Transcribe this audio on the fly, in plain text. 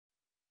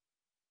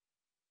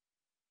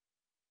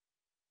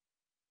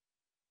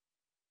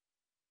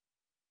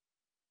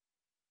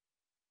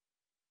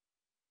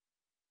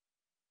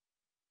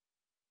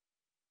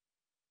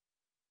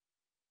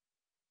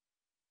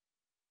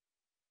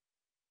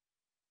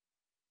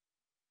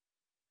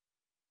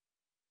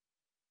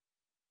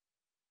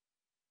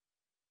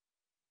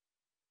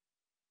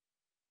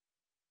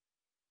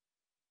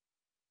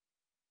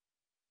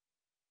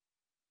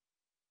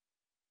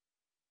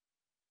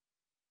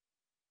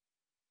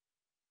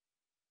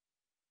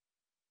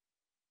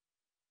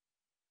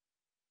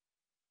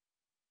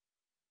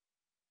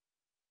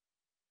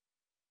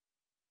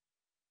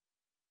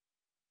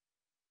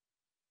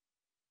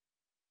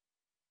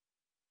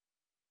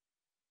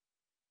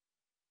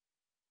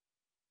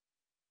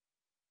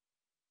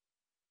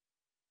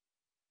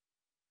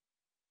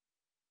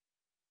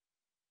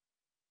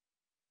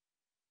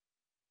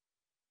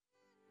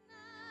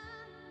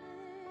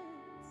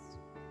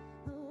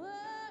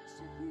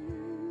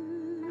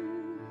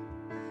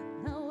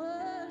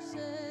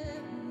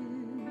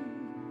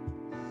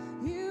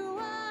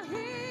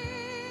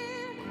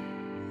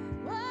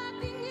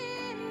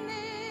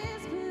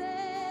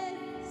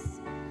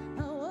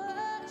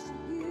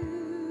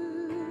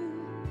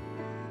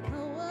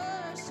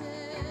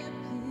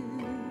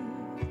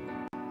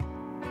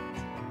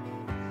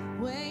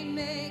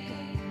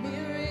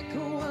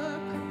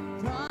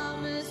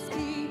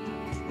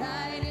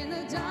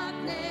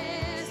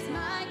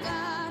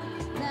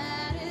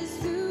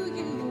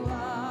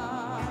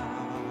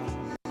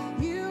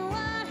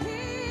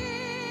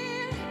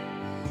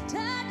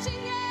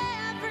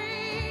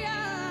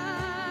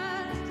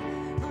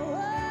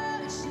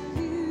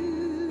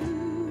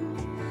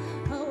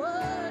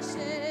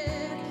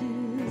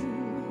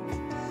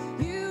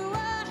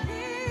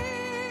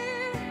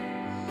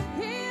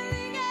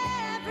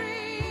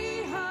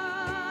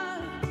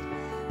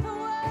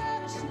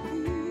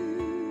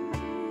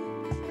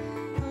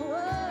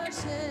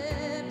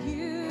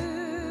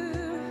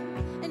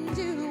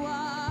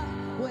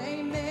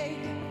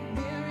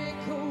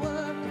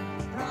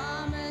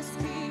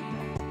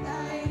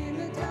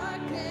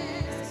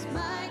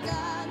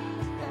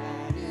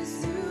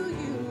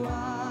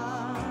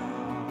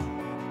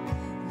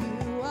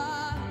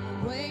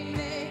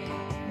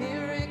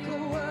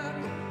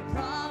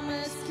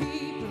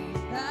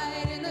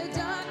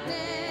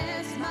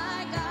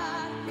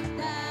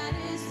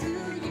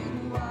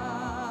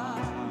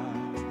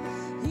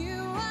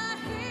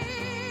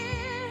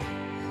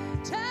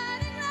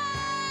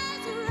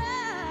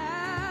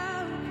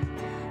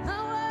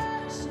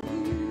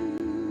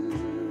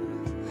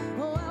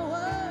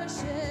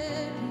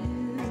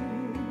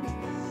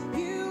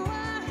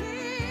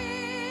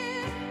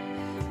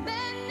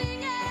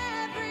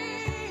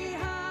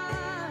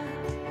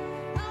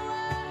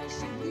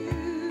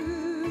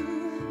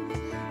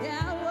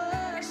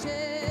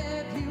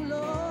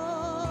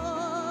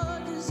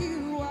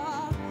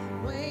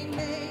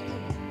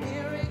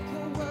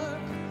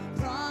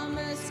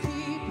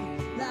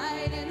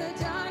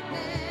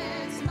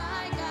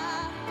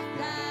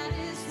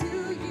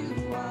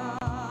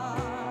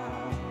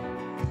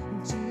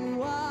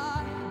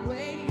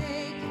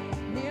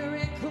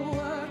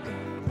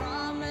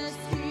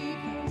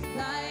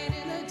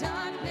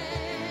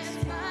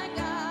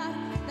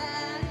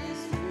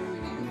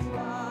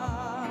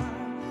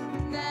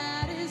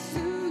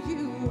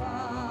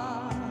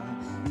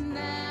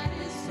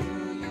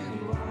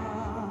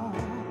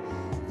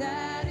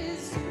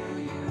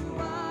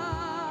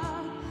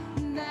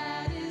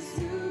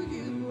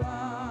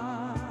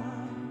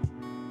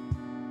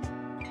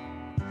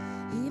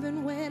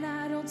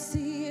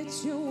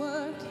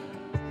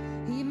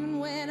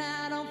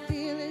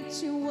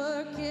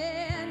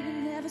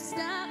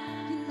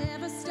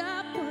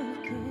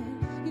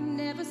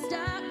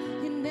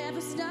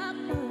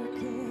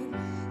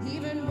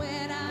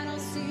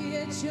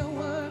that you're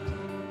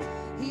working,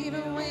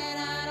 even when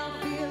I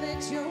don't feel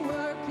that you're working.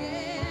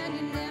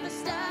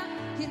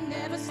 You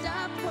never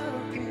stop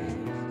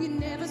working. You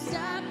never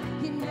stop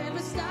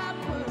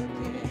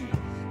working.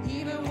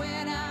 Even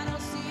when I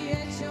don't see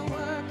it, you're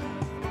working.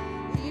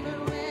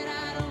 Even when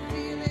I don't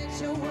feel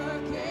it, you're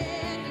working.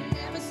 You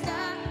never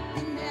stop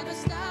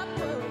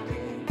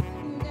working.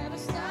 You never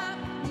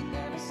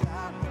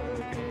stop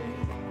working.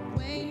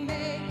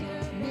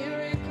 Waymaker,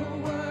 miracle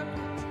worker,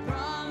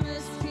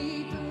 promise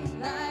keeper,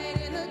 light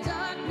in the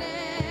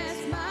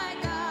darkness. My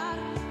God,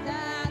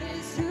 that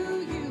is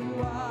who you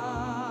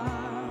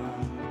are.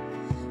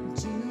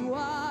 You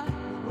are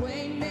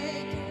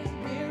waymaker,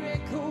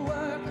 miracle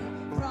worker,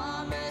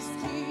 promise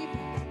keeper,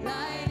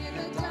 light in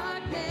the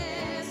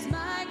darkness.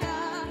 My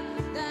God,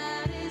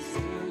 that is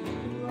who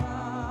you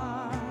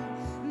are.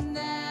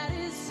 That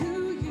is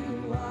who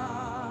you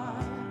are.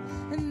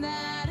 And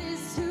that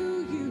is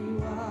who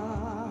you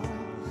are.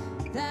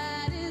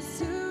 That is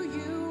who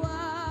you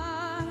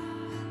are.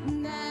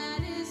 And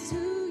that is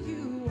who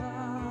you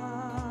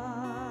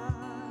are.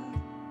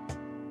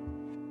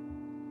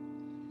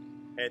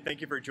 Hey,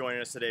 thank you for joining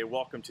us today.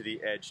 Welcome to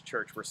the Edge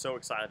Church. We're so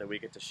excited that we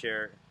get to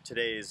share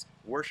today's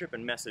worship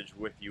and message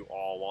with you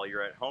all while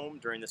you're at home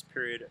during this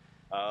period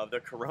of the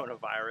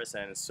coronavirus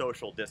and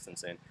social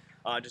distancing.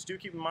 Just do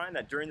keep in mind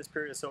that during this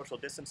period of social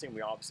distancing,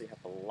 we obviously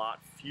have a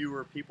lot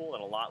fewer people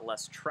and a lot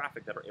less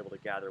traffic that are able to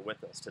gather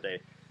with us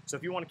today. So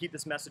if you want to keep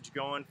this message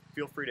going,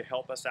 feel free to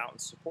help us out and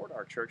support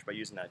our church by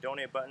using that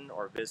donate button,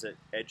 or visit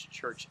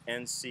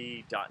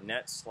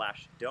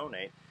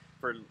edgechurchnc.net/donate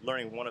for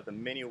learning one of the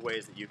many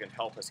ways that you can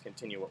help us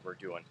continue what we're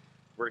doing.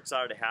 We're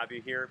excited to have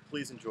you here.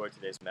 Please enjoy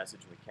today's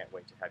message, and we can't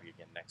wait to have you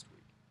again next week.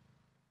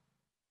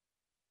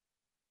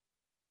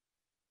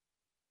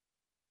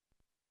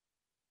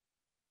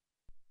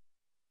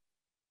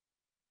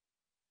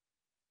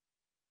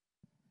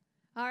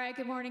 All right,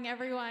 good morning,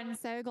 everyone.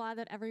 So glad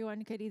that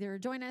everyone could either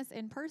join us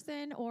in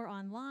person or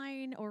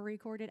online or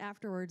record it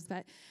afterwards.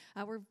 But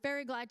we're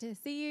very glad to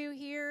see you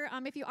here.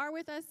 If you are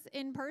with us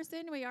in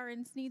person, we are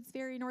in Sneads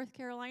Ferry, North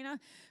Carolina,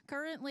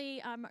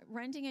 currently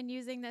renting and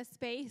using this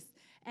space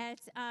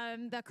at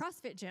the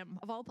CrossFit gym,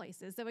 of all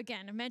places. So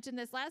again, I mentioned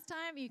this last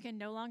time, you can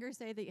no longer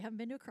say that you haven't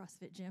been to a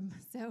CrossFit gym.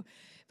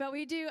 But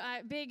we do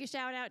a big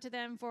shout out to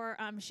them for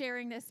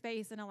sharing this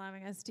space and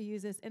allowing us to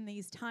use this in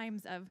these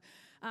times of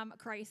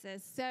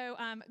crisis. So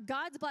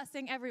God's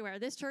blessing everywhere.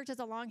 This church has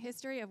a long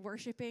history of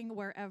worshiping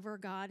wherever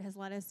God has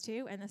led us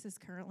to, and this is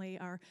currently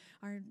our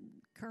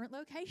current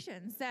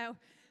location. So,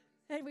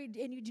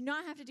 and you do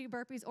not have to do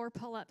burpees or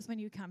pull-ups when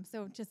you come,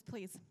 so just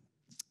please.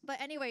 But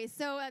anyway,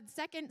 so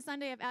second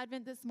Sunday of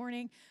Advent this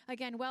morning.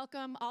 Again,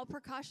 welcome. All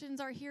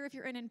precautions are here if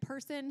you're in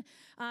person.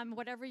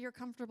 Whatever you're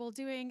comfortable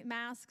doing,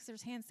 masks,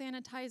 there's hand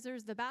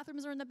sanitizers. The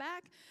bathrooms are in the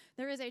back.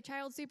 There is a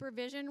child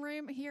supervision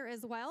room here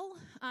as well.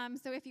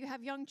 So if you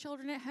have young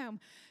children at home,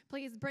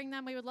 please bring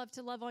them. We would love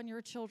to love on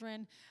your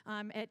children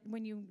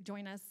when you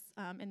join us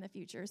in the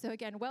future. So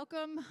again,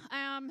 welcome.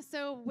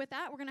 So with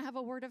that, we're going to have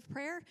a word of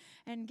prayer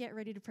and get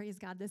ready to praise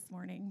God this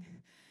morning.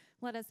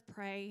 Let us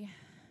pray.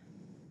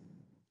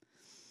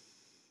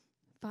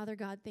 Father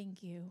God,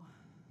 thank you.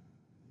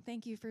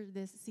 Thank you for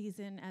this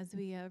season as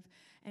we have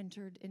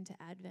entered into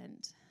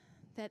Advent,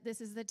 that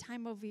this is the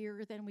time of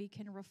year that we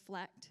can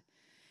reflect.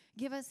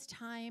 Give us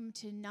time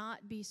to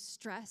not be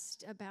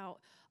stressed about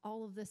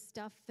all of the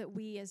stuff that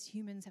we as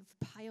humans have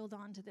piled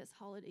onto this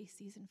holiday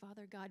season,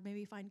 Father God. May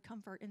we find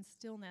comfort and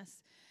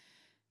stillness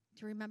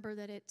to remember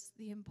that it's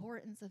the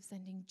importance of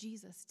sending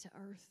Jesus to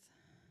earth.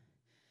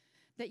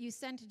 That you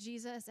sent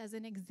Jesus as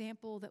an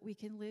example that we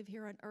can live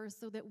here on earth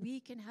so that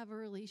we can have a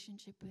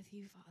relationship with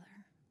you,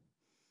 Father.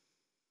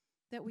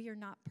 That we are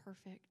not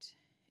perfect.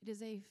 It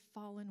is a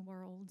fallen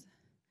world.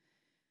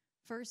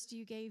 First,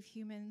 you gave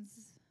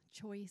humans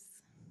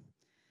choice.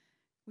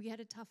 We had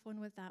a tough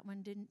one with that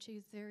one, didn't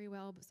choose very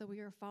well, so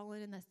we were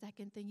fallen, and the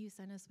second thing you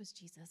sent us was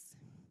Jesus,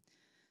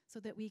 so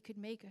that we could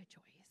make a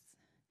choice.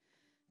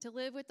 To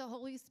live with the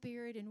Holy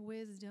Spirit in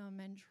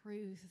wisdom and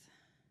truth.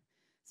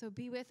 So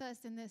be with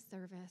us in this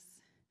service.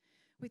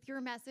 With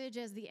your message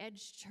as the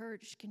Edge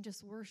Church can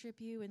just worship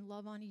you and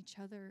love on each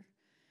other.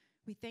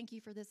 We thank you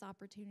for this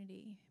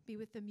opportunity. Be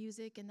with the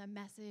music and the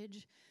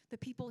message, the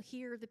people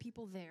here, the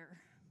people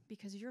there,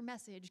 because your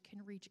message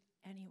can reach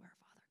anywhere,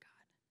 Father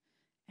God,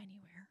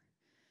 anywhere.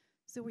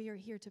 So we are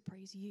here to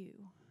praise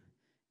you,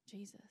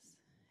 Jesus.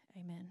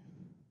 Amen.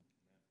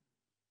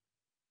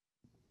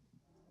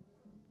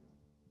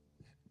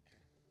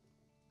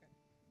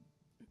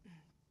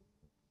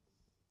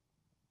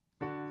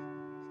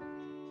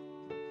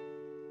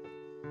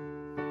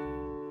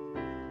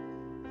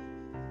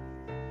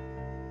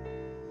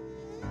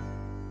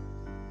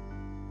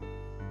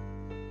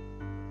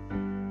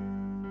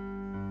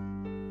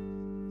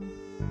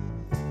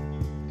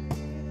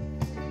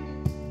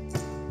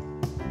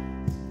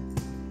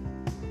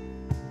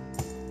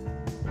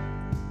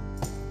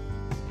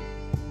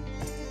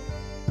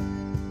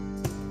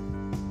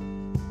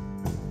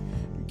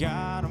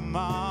 God, I'm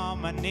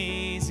on my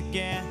knees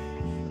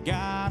again.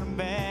 God, I'm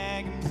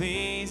begging,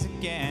 please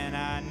again.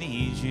 I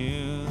need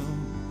you.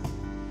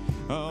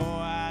 Oh,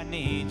 I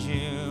need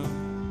you.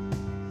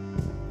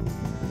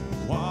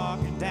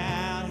 Walking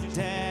down the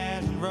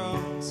desert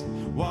roads,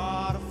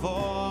 water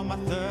for my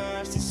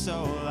thirsty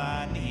soul.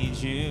 I need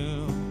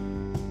you.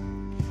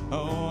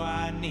 Oh,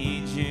 I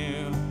need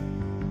you.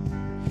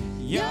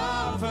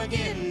 Your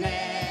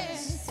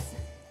forgiveness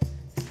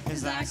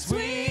is like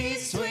sweet,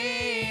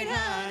 sweet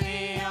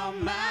honey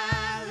on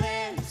my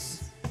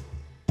lips,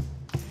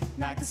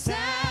 like the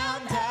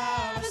sound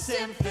of a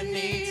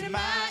symphony to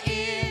my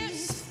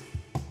ears.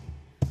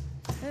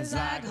 It's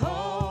like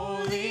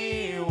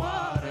holy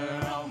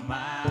water on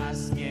my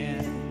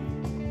skin.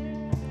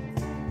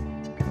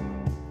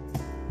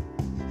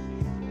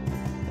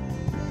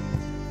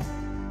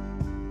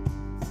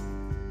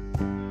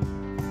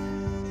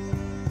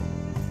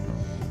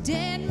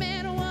 Dead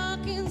man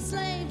walking,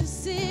 slave to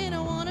sin. I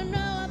want to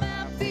know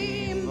about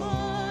being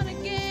born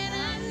again.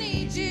 I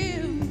need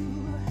you.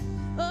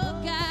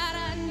 Oh God,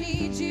 I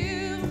need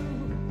you.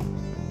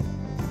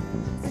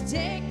 So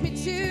take me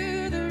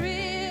to the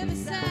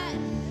riverside.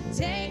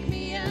 Take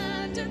me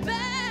under,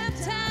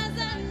 baptize.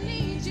 I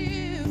need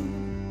you.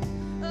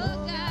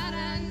 Oh God,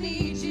 I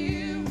need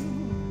you.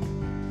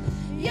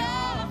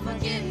 Your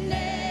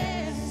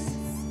forgiveness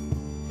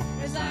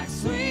is like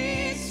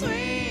sweet,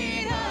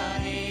 sweet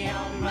honey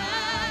on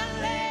my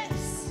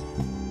lips,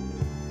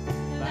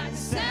 like the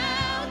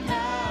sound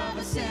of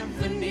a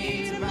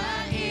symphony to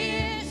my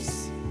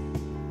ears.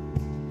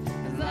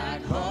 It's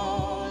like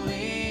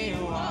holy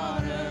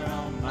water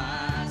on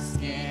my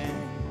skin.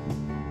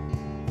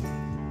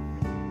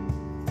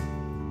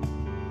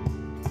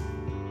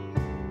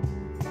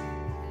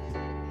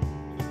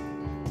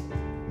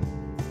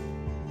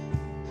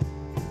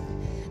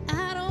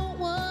 I don't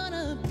want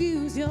to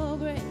abuse your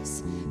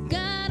grace.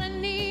 God, I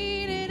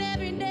need it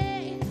every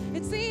day.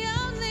 It's the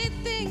only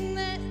thing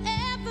that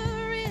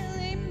ever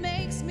really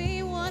makes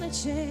me want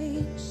to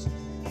change.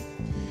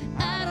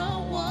 I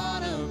don't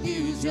want to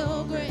abuse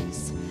your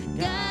grace.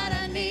 God,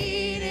 I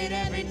need it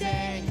every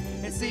day.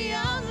 It's the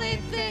only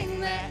thing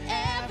that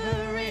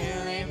ever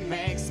really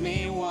makes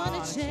me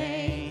want to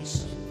change.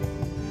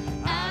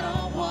 I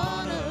don't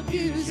want to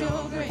abuse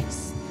your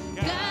grace.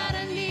 God,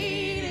 I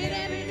need it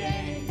every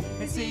day.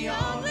 It's the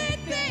only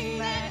thing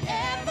that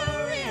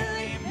ever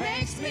really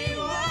makes me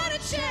want to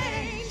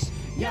change.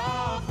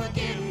 Your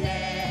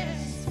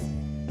forgiveness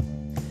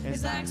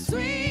is like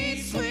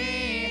sweet,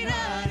 sweet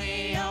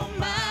honey on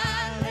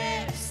my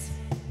lips,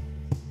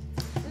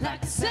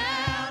 like the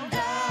sound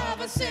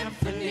of a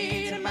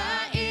symphony to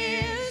my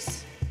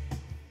ears,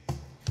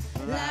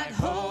 like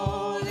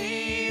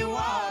holy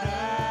water.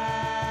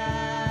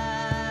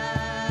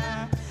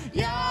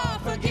 Your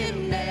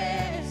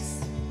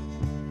forgiveness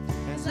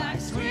is like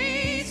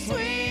sweet,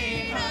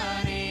 sweet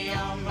honey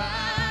on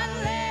my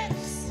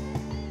lips.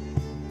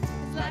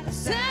 It's like the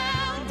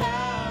sound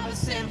of a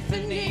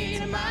symphony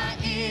to my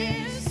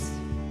ears.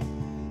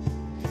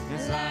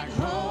 It's like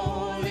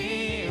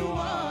holy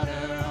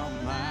water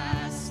on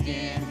my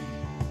skin.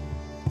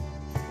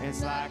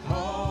 It's like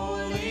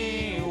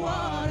holy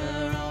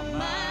water on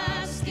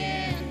my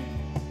skin.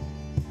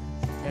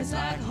 It's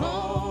like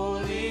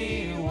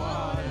holy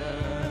water.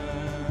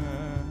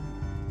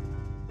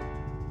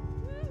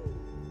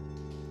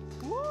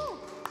 Woo!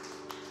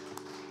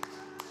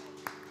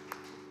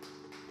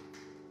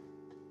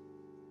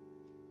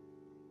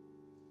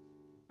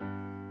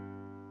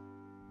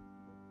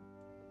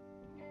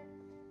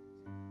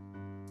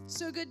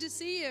 So good to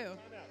see you.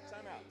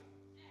 Time out.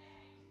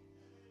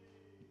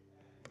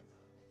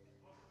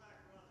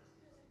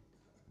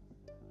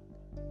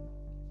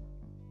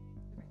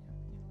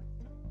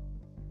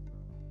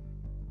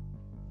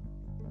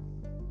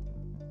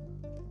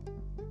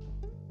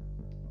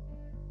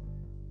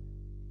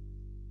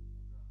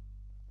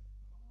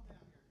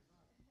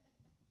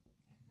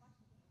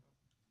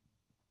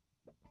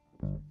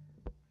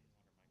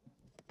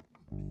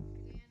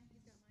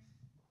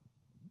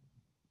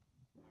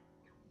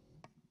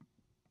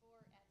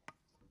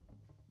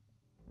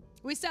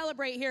 We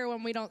celebrate here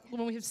when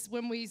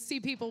we see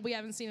people we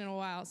haven't seen in a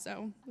while,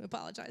 so we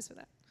apologize for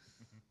that.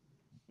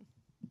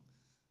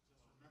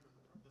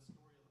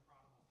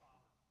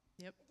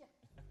 Yep.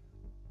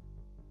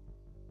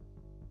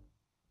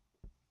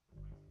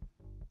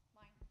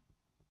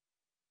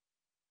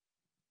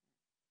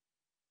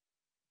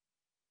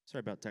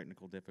 Sorry about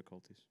technical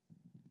difficulties.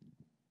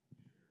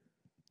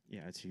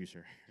 Yeah, it's you,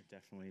 sir. It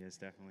definitely is,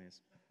 definitely is.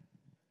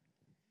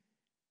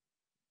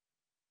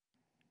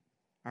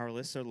 Our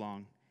lists are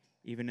long,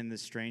 even in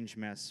this strange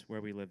mess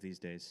where we live these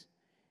days.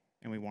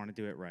 And we want to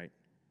do it right.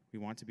 We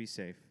want to be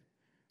safe,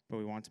 but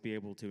we want to be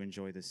able to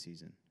enjoy this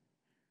season.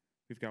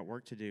 We've got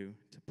work to do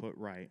to put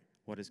right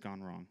what has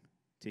gone wrong,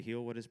 to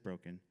heal what is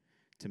broken,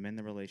 to mend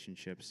the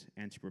relationships,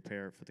 and to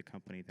prepare for the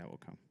company that will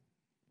come.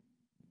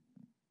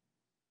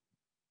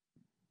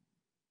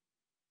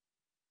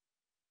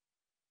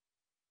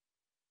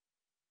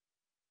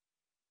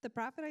 The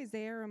prophet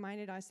Isaiah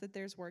reminded us that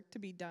there's work to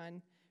be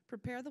done.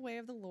 Prepare the way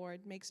of the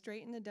Lord, make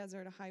straight in the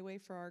desert a highway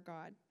for our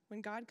God.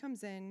 When God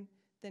comes in,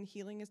 then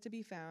healing is to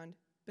be found,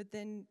 but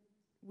then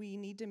we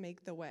need to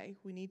make the way.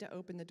 We need to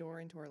open the door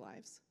into our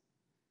lives.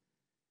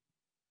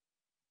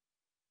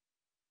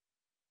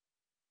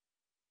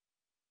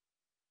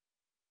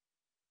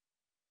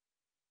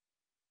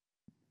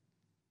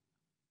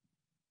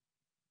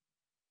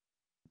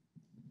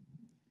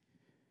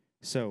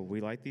 So we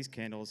light these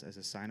candles as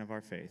a sign of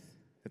our faith,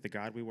 that the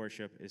God we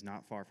worship is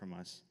not far from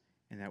us,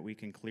 and that we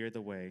can clear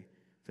the way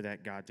for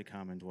that God to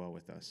come and dwell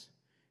with us.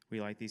 We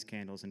light these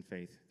candles in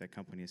faith that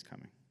company is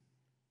coming.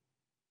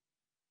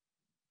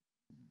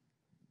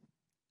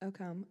 O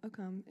come,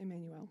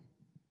 Emmanuel.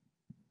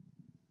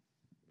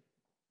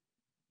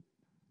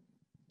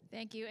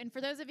 Thank you. And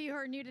for those of you who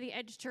are new to the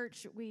Edge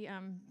Church, we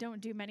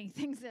don't do many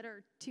things that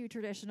are too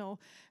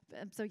traditional.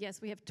 So yes,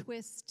 we have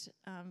twist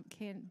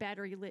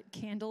battery-lit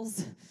candles.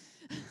 They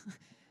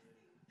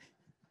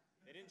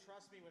didn't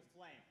trust me with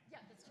flame. Yeah,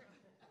 that's true.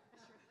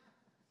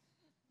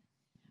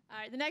 All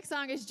right, the next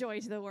song is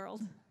Joy to the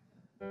World.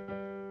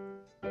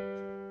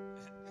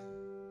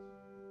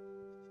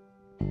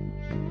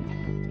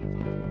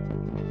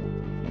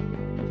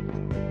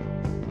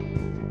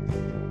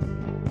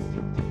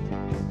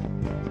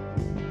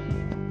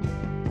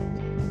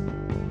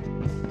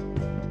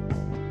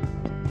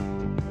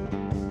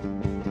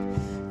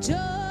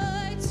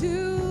 Joy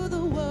to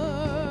the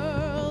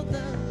world,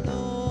 the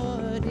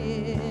Lord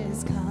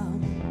is come.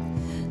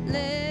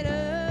 Let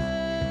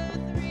earth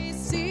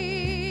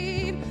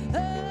receive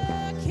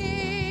a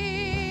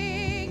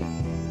King.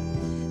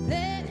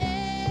 Let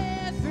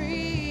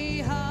every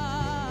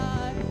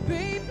heart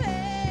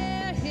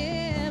prepare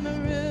him a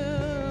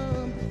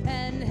room,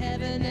 and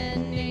heaven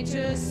and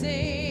nature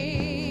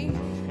sing,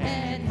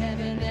 and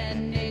heaven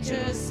and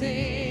nature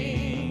sing.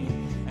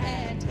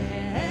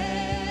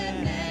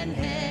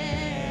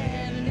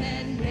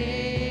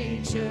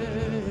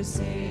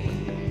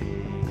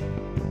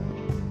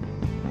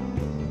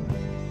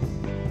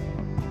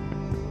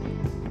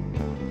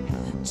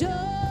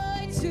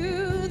 Joy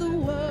to the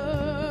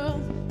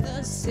world,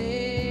 the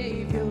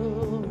Savior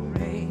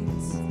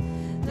reigns.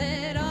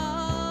 Let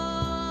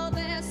all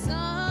their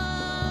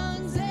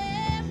songs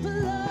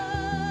employ,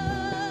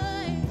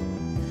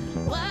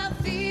 while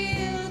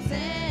fields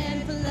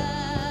and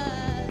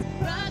floods,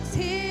 rocks,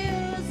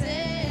 hills,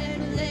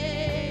 and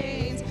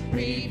plains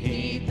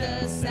repeat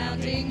the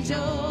sounding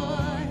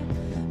joy,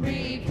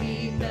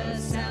 repeat the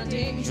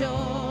sounding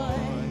joy.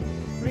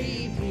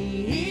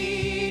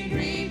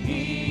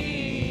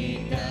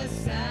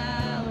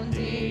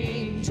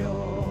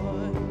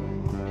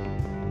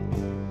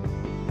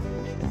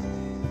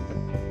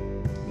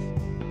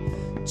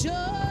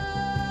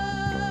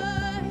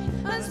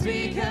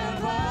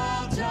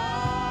 Unspeakable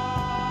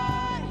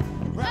joy,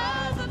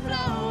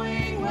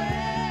 overflowing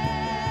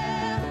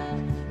well,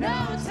 no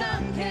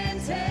tongue can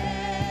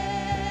tell.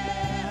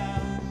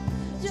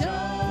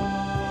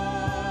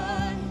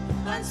 Joy,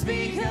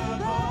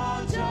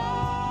 unspeakable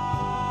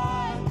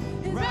joy,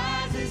 it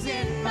rises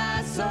in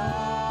my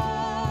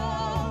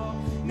soul,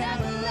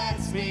 never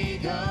lets me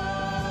go.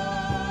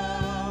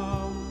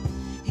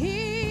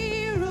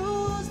 He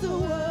rules the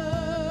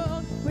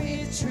world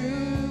with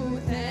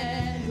truth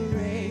and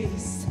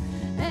grace,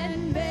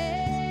 and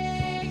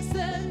makes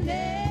the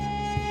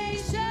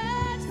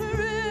nations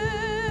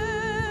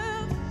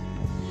prove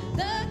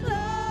the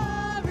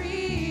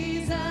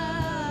glories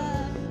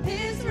of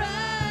his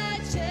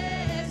righteousness,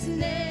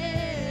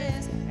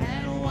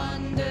 and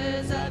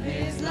wonders of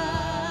his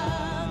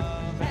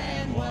love,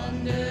 and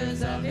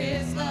wonders of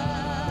his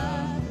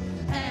love,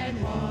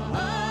 and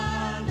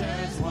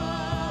wonders,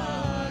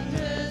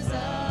 wonders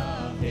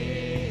of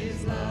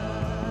his love.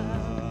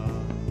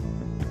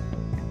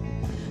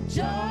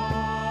 Joy,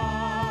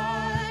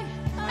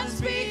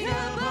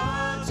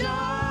 unspeakable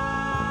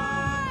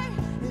joy,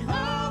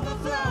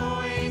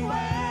 overflowing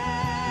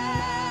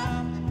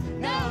well,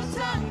 no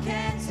tongue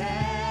can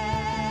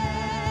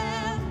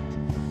tell.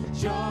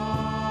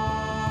 Joy,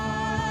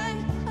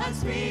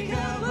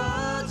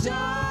 unspeakable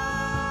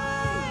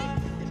joy,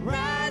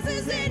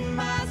 rises in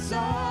my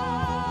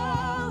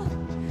soul,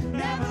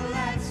 never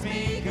lets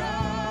me go.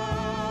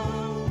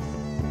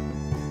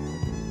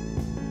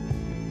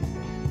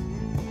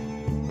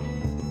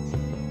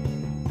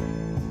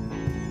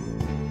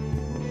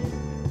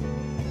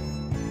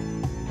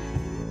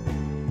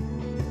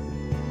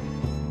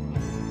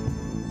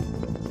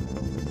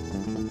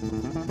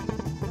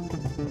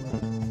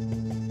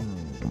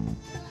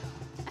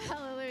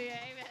 Hallelujah.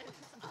 Amen.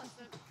 That's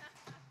awesome.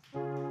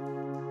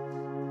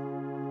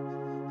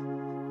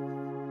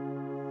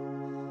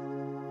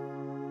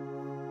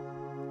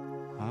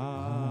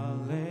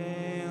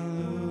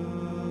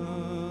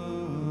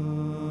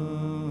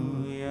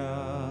 Hallelujah.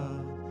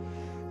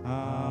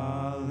 Hallelujah.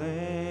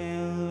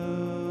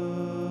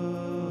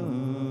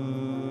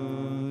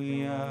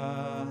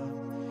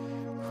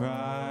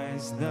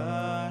 Christ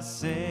the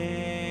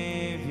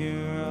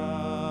Savior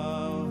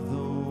of the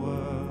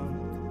world,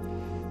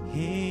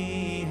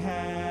 He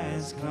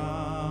has come.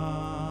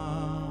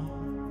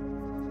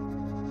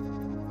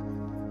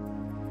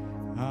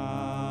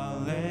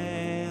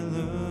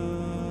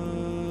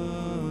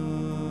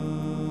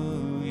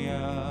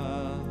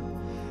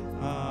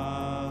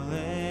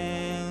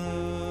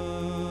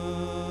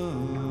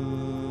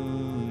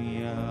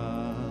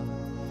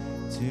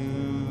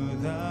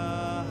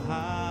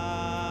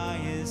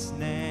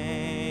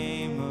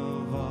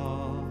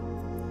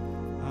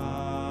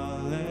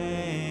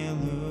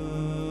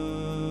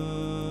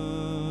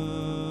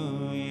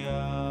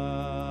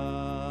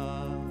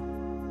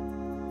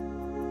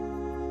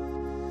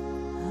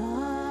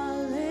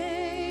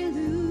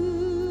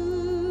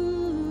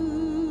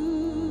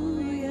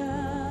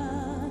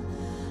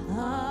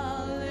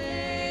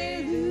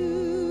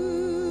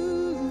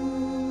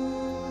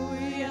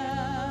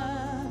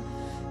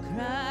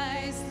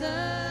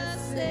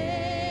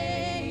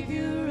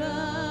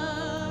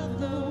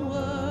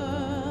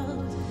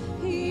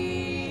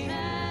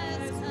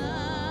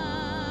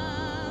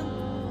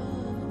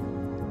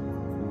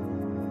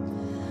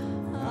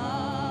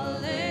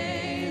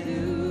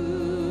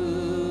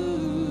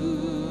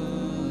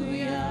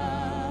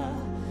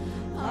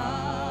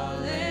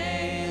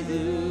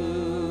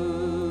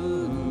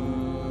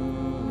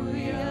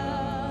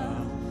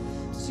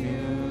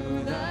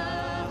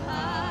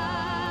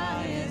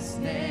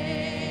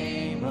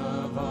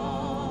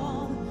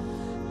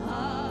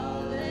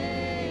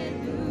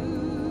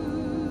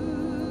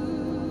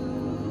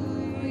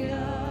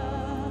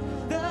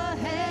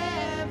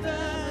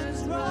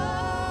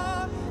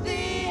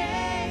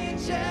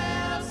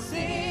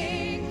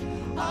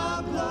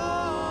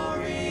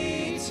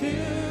 to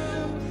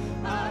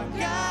our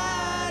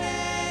God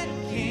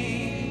and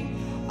King,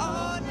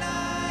 all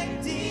night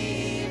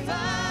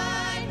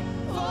divine,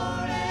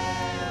 forevermore.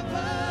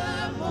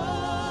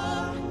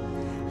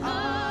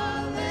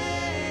 Hallelujah.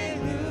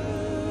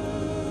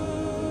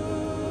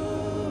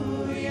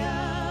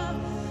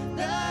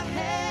 The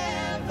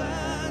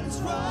heavens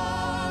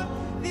roar,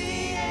 the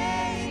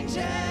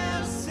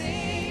angels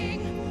sing,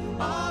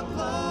 all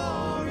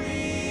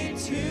glory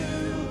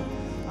to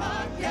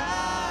our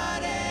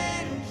God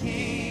and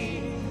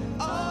King,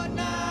 all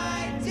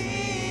night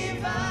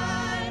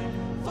divine,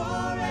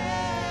 forevermore.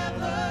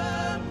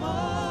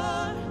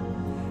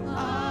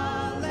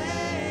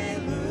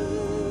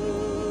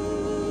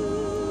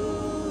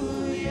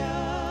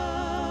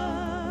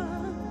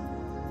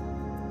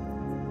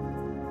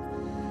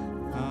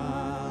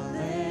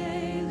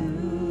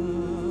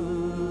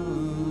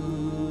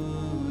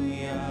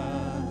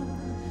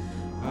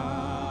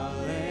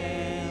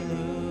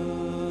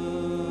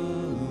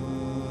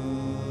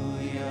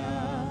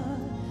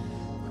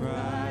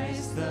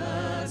 Christ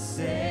the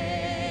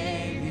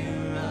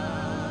Savior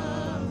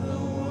of the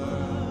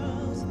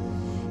world,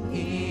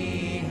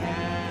 He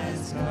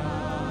has come.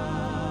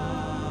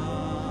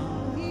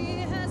 He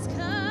has come.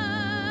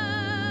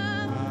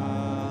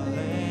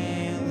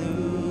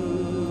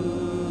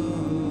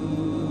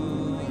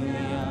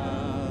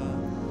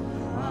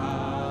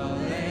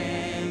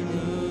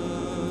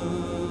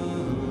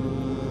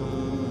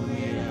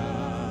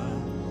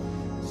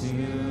 To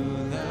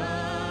the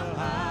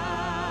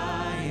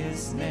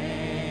highest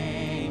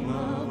name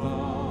of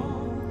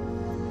all.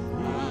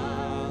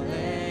 Hallelujah.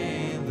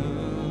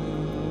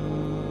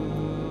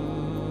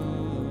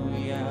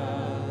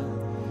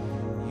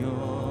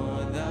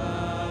 You're the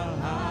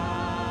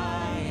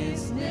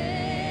highest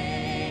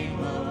name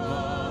of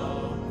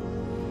all.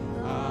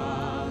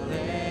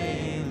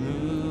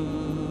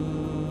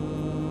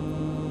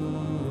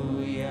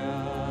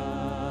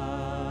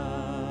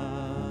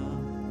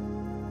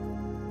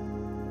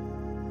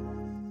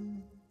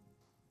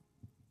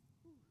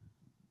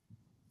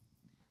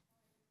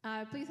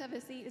 Please have a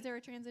seat. Is there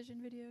a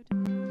transition video?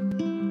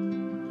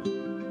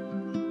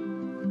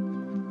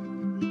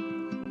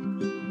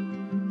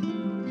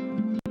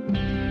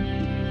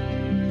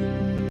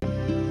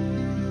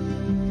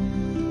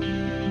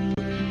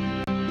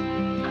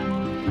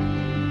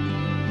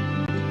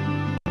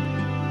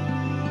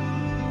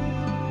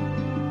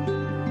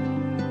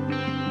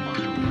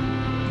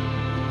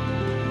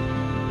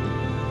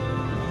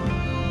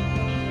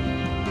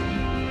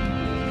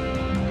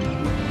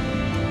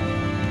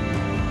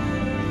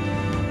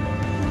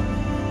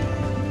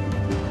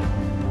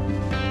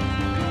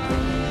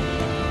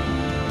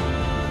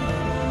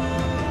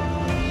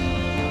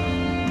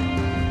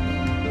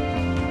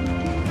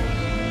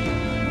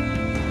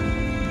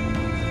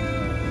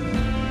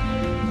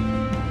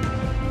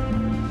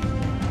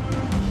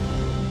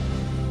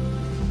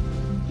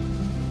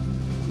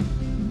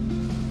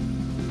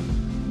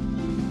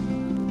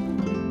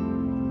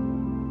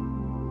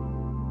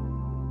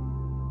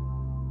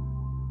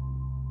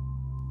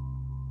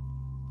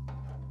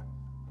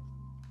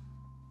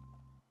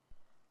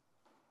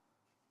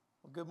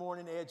 Good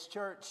morning, Edge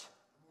Church.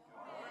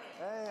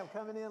 Hey, I'm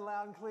coming in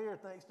loud and clear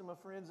thanks to my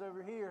friends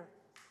over here.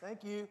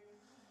 Thank you.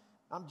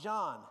 I'm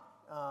John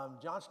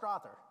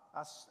Strother.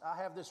 I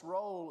have this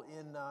role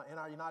in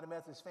our United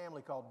Methodist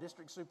family called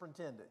District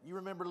Superintendent. You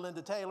remember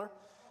Linda Taylor?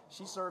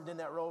 She served in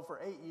that role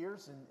for 8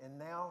 years, and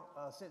now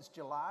since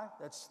July,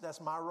 that's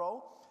my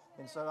role.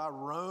 And so I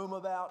roam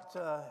about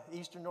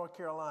eastern North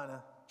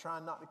Carolina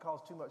trying not to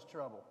cause too much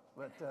trouble.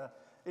 But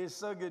it's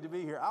so good to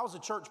be here. I was a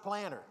church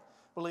planner,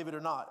 believe it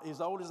or not, as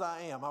old as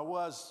I am. I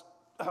was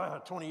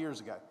 20 years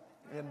ago.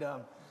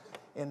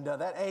 And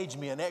that aged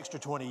me an extra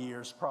 20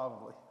 years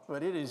probably.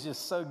 But it is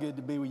just so good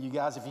to be with you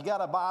guys. If you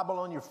got a Bible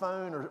on your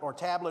phone or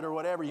tablet or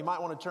whatever, you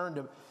might want to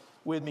turn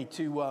with me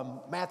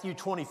to Matthew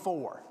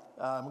 24.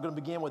 I'm going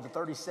to begin with the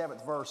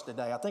 37th verse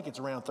today. I think it's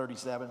around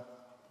 37.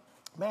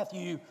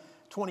 Matthew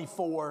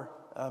 24,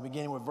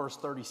 beginning with verse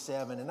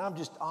 37. And I'm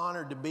just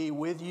honored to be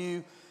with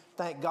you.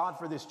 Thank God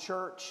for this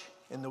church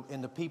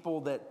and the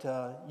people that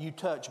you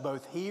touch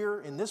both here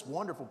in this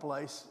wonderful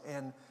place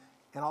and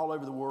all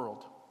over the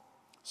world.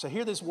 So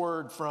hear this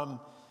word from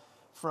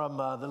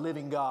the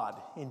living God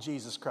in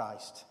Jesus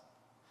Christ.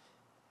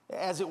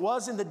 As it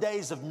was in the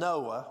days of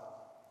Noah,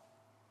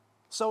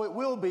 so it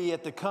will be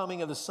at the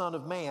coming of the Son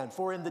of Man.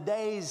 For in the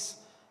days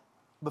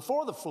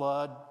before the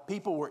flood,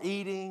 people were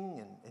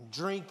eating and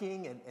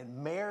drinking and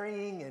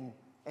marrying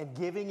and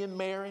giving in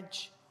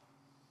marriage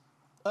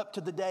up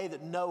to the day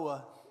that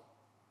Noah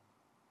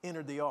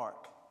entered the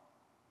ark.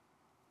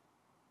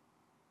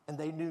 And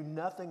they knew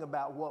nothing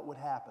about what would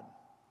happen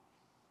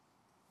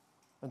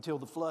until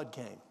the flood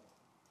came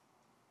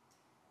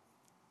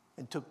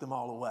and took them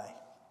all away.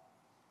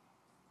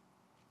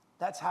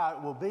 That's how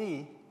it will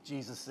be,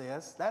 Jesus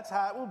says. That's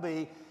how it will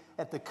be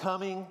at the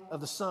coming of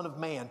the Son of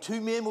Man.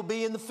 2 men will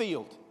be in the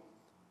field.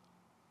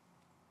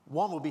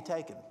 One will be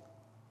taken,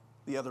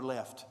 the other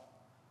left.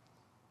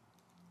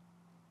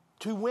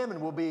 2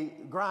 women will be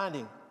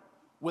grinding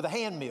with a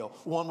hand mill.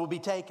 One will be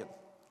taken,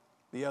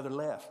 the other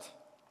left.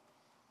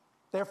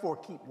 Therefore,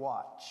 keep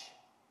watch,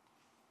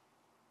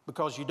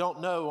 because you don't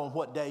know on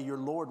what day your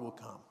Lord will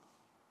come.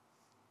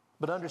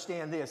 But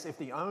understand this, if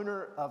the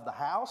owner of the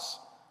house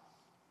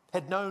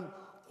had known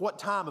what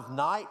time of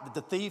night that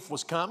the thief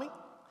was coming,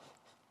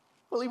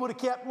 well, he would have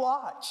kept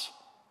watch.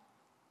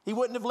 He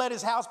wouldn't have let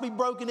his house be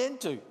broken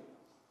into.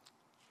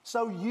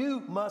 So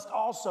you must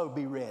also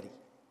be ready,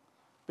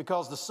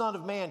 because the Son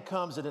of Man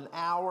comes at an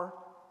hour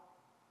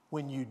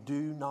when you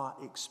do not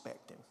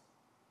expect him.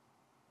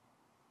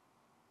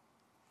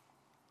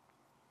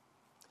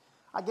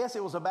 I guess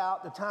it was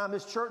about the time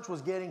this church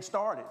was getting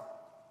started,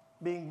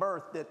 being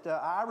birthed, that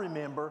I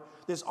remember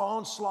this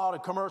onslaught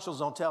of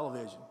commercials on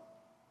television.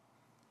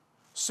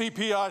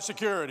 CPI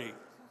security.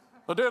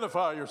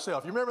 Identify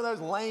yourself. You remember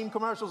those lame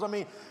commercials? I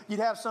mean, you'd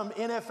have some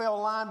NFL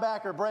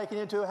linebacker breaking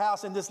into a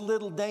house, and this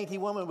little dainty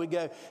woman would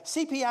go,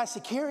 CPI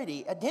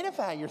security,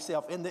 identify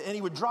yourself. And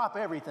he would drop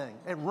everything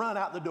and run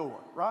out the door,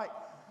 right?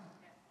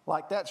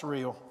 Like that's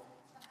real.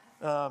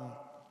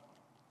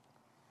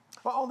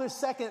 Well, on this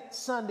second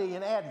Sunday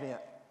in Advent,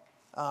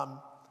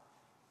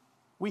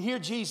 we hear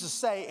Jesus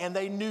say, and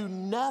they knew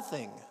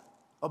nothing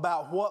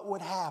about what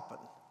would happen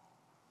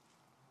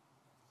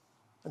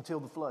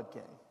until the flood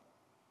came.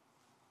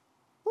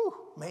 Whew,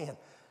 man,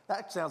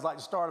 that sounds like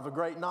the start of a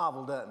great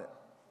novel, doesn't it?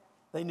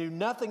 They knew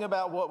nothing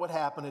about what would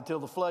happen until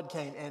the flood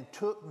came and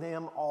took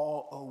them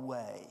all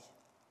away.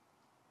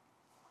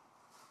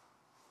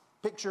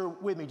 Picture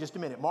with me just a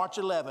minute. March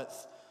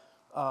 11th,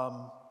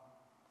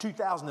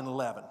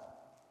 2011.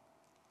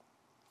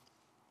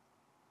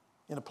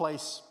 In a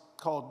place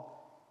called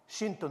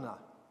Shintona,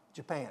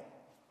 Japan.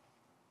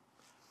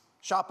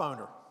 Shop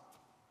owner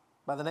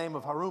by the name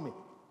of Harumi.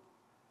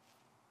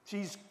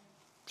 She's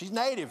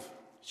native.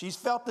 She's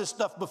felt this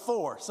stuff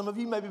before. Some of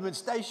you maybe been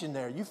stationed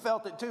there. You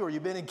felt it too, or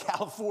you've been in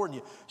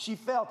California. She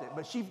felt it,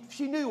 but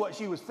she knew what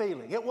she was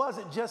feeling. It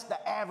wasn't just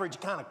the average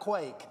kind of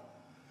quake.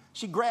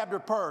 She grabbed her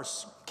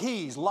purse,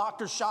 keys, locked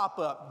her shop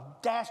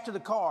up, dashed to the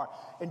car,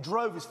 and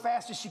drove as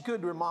fast as she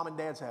could to her mom and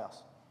dad's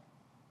house.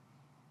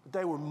 But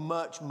they were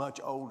much,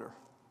 much older,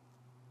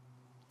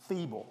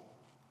 feeble.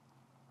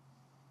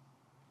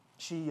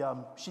 She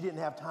didn't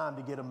have time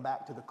to get them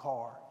back to the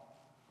car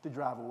to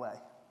drive away.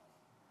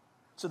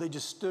 So they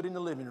just stood in the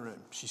living room,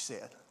 she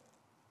said,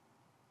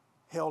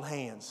 held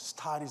hands as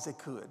tight as they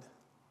could.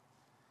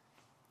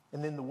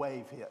 And then the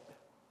wave hit,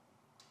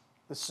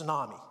 the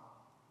tsunami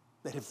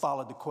that had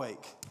followed the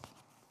quake.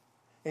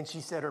 And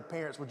she said her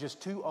parents were just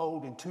too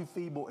old and too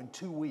feeble and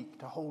too weak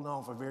to hold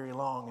on for very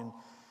long. And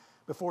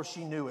before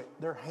she knew it,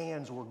 their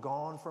hands were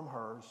gone from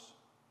hers.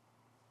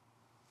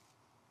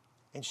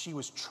 And she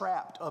was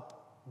trapped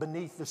up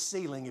beneath the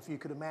ceiling, if you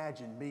could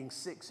imagine, being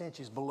 6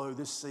 inches below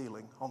this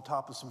ceiling on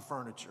top of some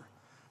furniture,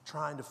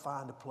 trying to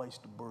find a place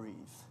to breathe.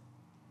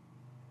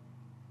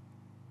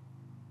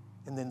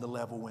 And then the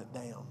level went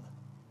down.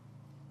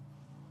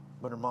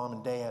 But her mom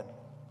and dad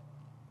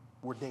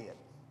were dead.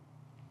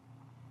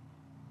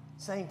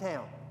 Same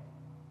town,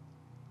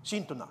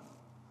 Shintona.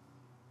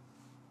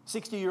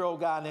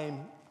 60-year-old guy named,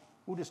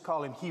 we'll just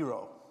call him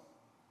Hiro.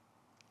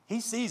 He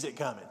sees it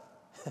coming.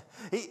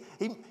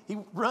 He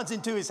runs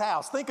into his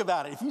house. Think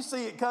about it. If you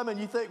see it coming,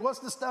 you think, what's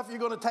the stuff you're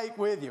going to take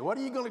with you? What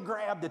are you going to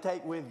grab to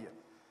take with you?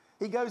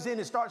 He goes in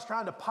and starts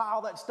trying to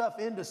pile that stuff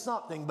into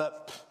something,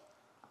 but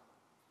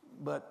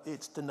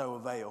it's to no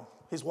avail.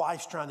 His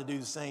wife's trying to do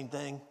the same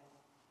thing.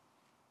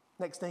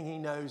 Next thing he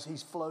knows,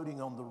 he's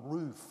floating on the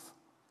roof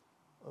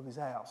of his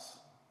house,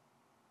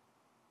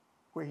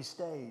 where he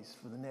stays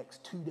for the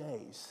next 2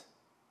 days.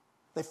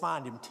 They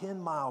find him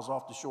 10 miles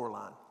off the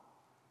shoreline.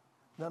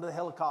 None of the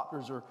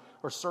helicopters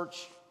or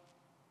search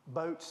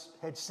boats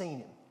had seen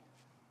him.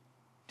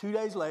 2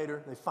 days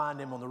later, they find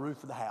him on the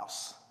roof of the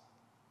house.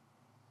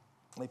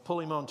 They pull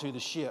him onto the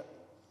ship.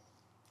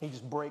 He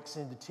just breaks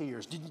into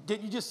tears.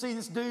 Didn't you just see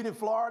this dude in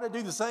Florida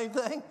do the same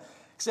thing?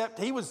 Except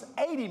he was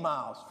 80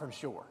 miles from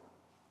shore.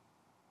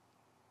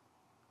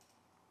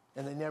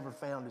 And they never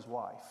found his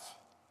wife.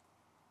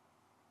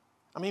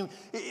 I mean,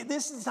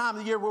 this is the time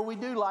of the year where we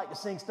do like to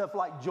sing stuff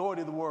like Joy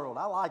to the World.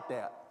 I like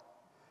that.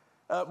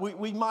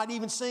 We might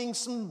even sing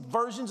some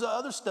versions of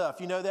other stuff,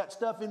 you know, that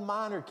stuff in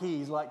minor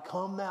keys, like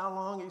Come Thou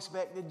Long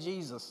Expected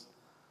Jesus.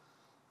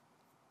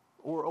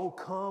 Or O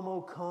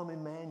come,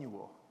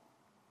 Emmanuel.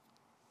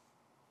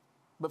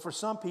 But for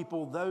some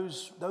people,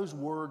 those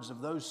words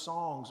of those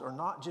songs are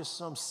not just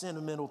some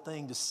sentimental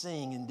thing to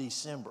sing in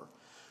December.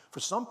 For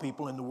some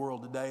people in the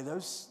world today,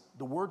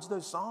 the words of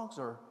those songs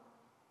are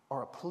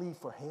a plea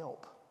for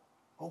help.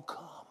 Oh,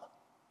 come.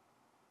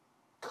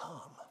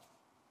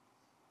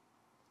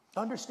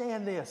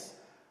 Understand this,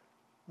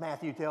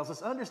 Matthew tells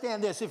us.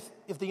 Understand this.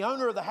 If the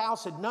owner of the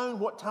house had known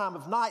what time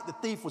of night the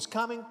thief was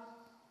coming,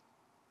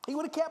 he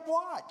would have kept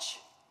watch,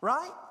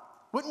 right?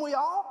 Wouldn't we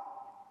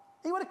all?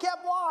 He would have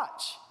kept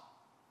watch.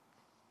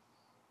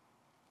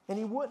 And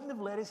he wouldn't have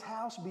let his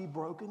house be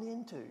broken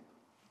into.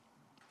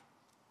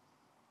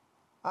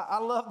 I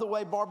love the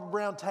way Barbara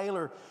Brown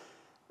Taylor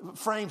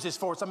frames this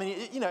for us. I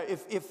mean, you know,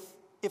 if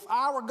if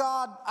I were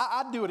God,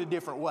 I'd do it a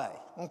different way,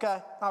 okay?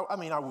 I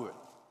mean, I would.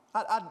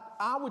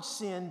 I would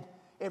send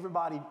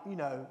everybody, you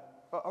know,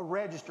 a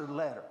registered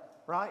letter,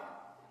 right?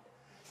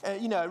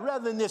 You know,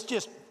 rather than this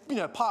just, you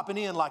know, popping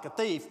in like a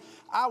thief,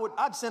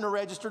 I'd send a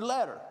registered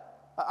letter.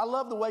 I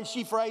love the way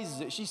she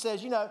phrases it. She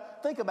says, you know,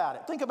 think about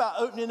it. Think about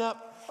opening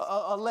up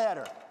a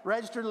letter,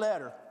 registered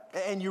letter,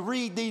 and you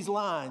read these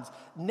lines.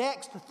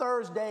 Next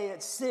Thursday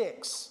at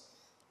 6,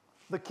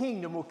 the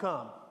kingdom will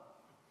come.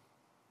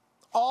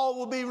 All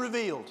will be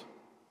revealed.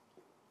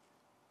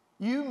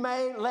 You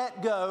may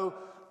let go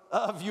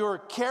of your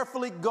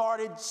carefully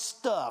guarded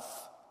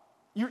stuff,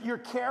 your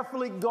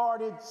carefully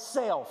guarded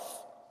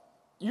self,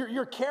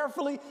 your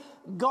carefully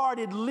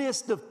guarded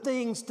list of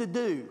things to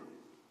do.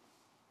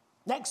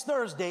 Next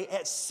Thursday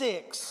at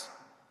 6,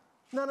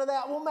 none of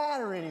that will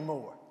matter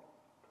anymore.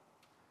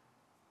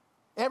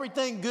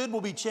 Everything good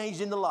will be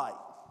changed into light.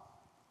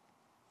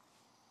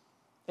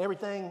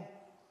 Everything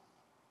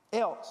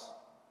else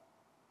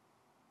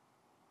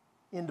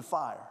into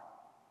fire.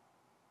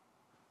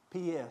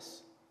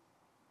 P.S.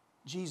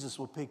 Jesus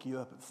will pick you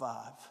up at 5.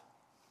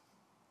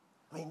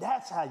 I mean,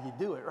 that's how you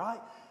do it, right?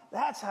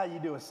 That's how you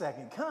do a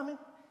second coming.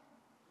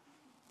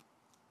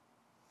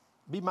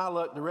 Be my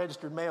luck, the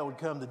registered mail would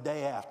come the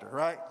day after,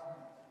 right?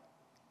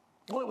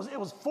 Well, it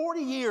was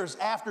 40 years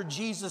after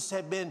Jesus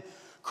had been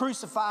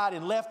crucified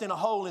and left in a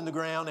hole in the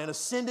ground and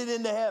ascended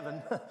into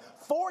heaven.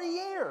 40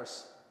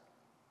 years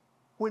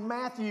when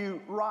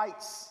Matthew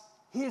writes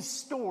his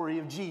story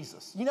of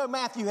Jesus. You know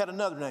Matthew had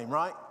another name,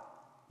 right?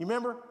 You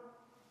remember?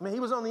 I mean, he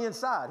was on the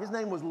inside. His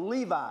name was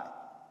Levi.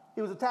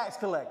 He was a tax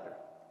collector.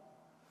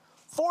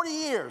 40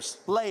 years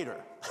later,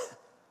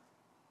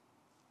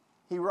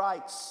 he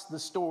writes the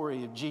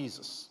story of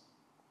Jesus.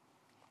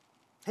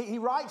 He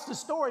writes the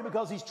story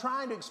because he's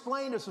trying to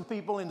explain to some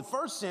people in the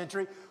first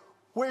century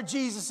where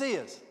Jesus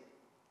is.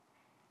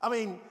 I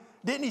mean,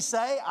 didn't he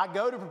say, I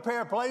go to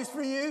prepare a place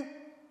for you,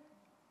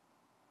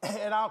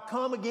 and I'll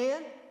come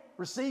again,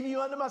 receive you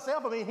unto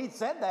myself? I mean, he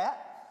said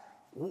that.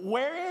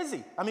 Where is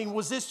he? I mean,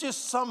 was this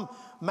just some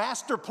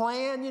master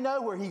plan, you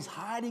know, where he's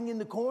hiding in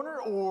the corner,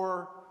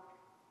 or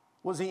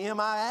was he MIA?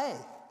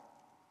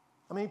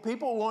 I mean,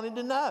 people wanted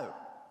to know.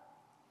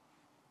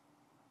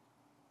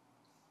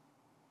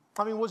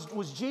 I mean,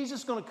 was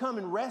Jesus going to come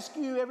and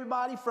rescue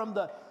everybody from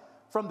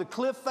the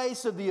cliff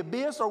face of the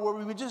abyss, or were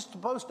we just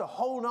supposed to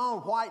hold on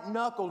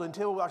white-knuckled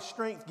until our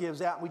strength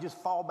gives out and we just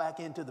fall back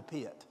into the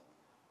pit?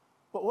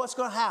 But what's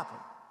going to happen?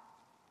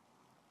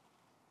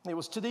 It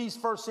was to these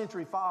first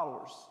century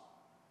followers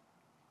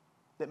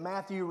that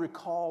Matthew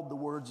recalled the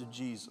words of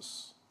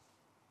Jesus.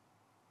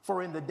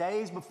 For in the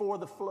days before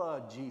the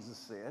flood, Jesus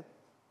said,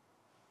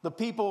 the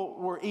people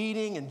were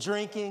eating and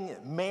drinking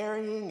and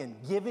marrying and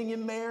giving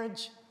in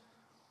marriage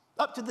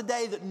up to the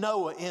day that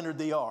Noah entered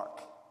the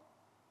ark.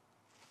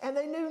 And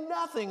they knew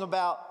nothing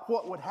about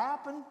what would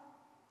happen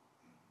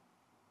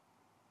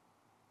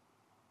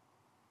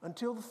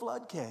until the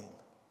flood came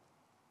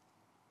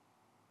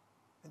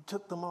and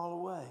took them all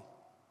away.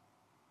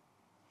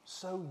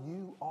 So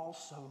you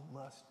also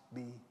must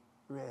be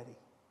ready.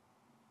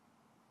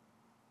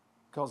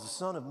 Because the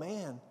Son of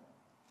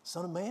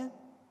Man,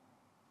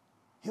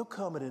 he'll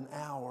come at an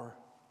hour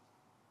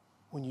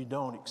when you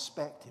don't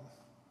expect him.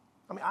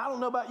 I mean, I don't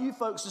know about you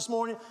folks this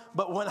morning,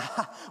 but when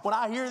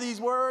I hear these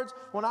words,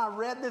 when I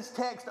read this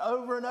text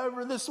over and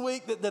over this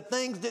week, the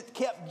things that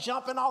kept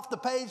jumping off the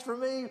page for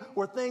me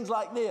were things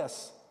like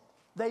this.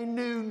 They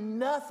knew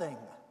nothing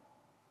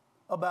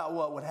about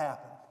what would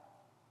happen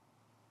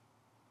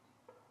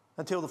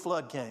until the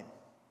flood came.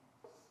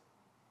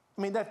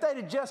 I mean, if they'd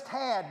have just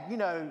had, you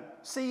know,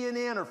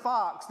 CNN or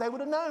Fox, they would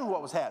have known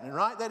what was happening,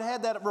 right? They'd have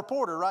had that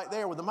reporter right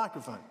there with the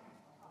microphone.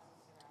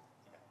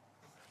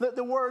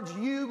 The words,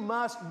 you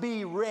must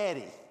be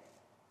ready.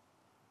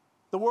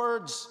 The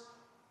words,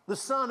 the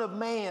Son of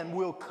Man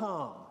will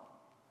come.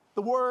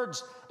 The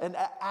words, an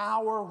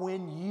hour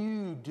when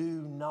you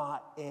do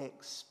not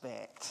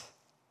expect.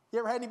 You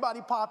ever had anybody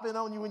pop in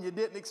on you when you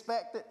didn't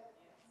expect it?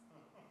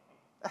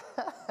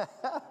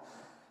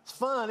 It's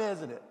fun,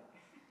 isn't it?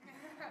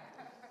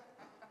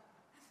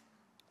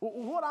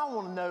 What I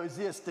want to know is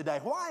this today.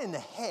 Why in the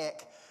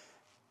heck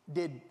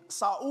did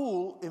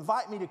Saul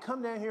invite me to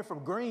come down here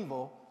from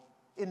Greenville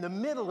in the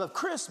middle of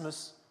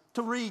Christmas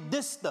to read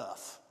this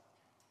stuff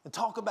and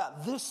talk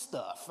about this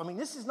stuff? I mean,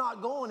 this is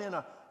not going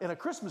in a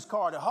Christmas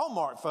card at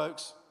Hallmark,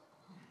 folks.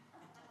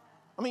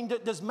 I mean,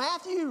 does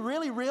Matthew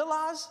really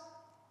realize?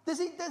 Does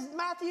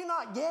Matthew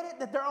not get it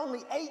that there are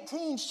only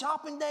 18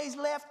 shopping days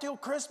left till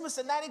Christmas,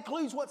 and that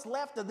includes what's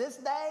left of this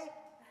day?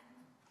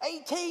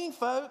 18,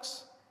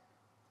 folks.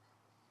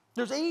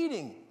 There's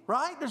eating,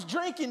 right? There's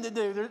drinking to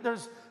do.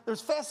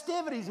 There's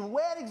festivities and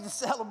weddings to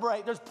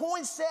celebrate. There's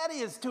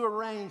poinsettias to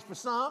arrange for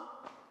some.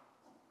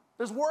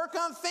 There's work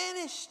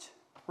unfinished,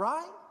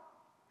 right?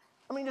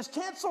 I mean, there's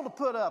tinsel to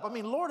put up. I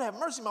mean, Lord have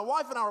mercy. My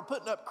wife and I were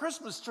putting up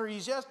Christmas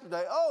trees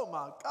yesterday. Oh,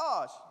 my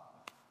gosh.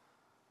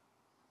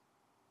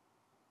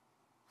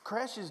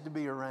 Creches to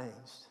be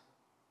arranged.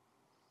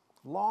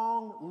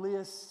 Long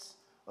lists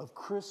of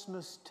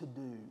Christmas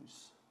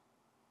to-dos.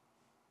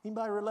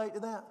 Anybody relate to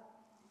that?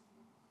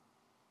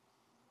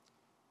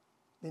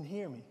 Then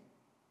hear me.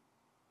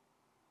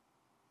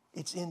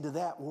 It's into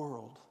that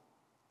world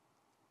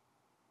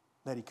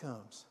that he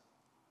comes.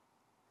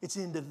 It's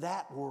into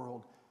that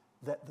world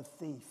that the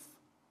thief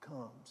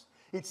comes.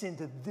 It's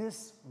into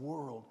this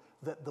world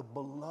that the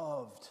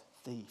beloved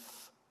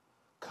thief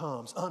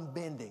comes,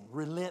 unbending,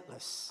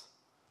 relentless,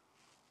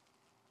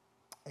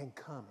 and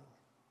coming.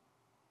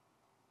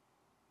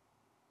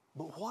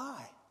 But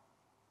why?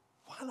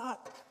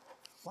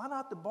 Why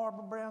not the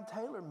Barbara Brown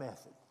Taylor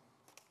method?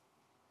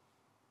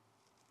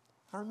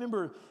 I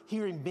remember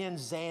hearing Ben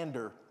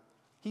Zander.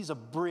 He's a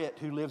Brit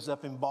who lives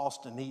up in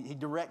Boston. He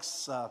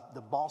directs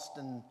the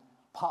Boston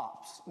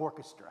Pops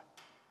Orchestra.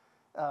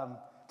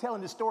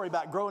 Telling the story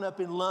about growing up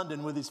in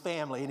London with his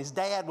family. And his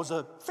dad was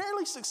a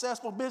fairly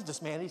successful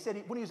businessman. He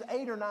said when he was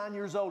 8 or 9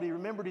 years old, he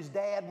remembered his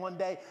dad one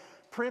day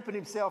primping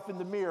himself in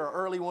the mirror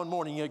early one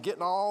morning,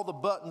 getting all the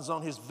buttons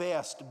on his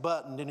vest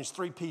buttoned in his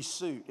 3-piece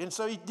suit. And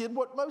so he did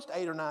what most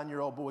 8 or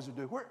 9-year-old boys would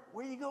do. Where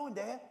are you going,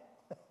 Dad?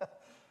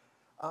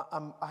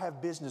 I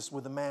have business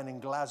with a man in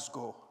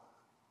Glasgow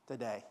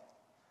today.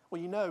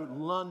 Well,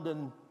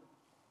 London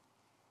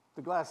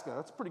to Glasgow,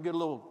 that's a pretty good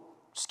little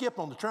skip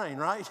on the train,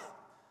 right?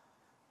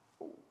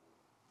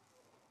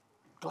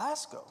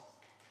 Glasgow.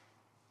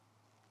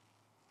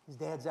 His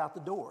dad's out the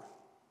door.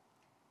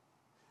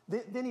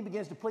 Then he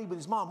begins to plead with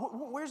his mom.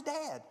 Where's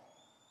Dad?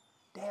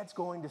 Dad's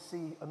going to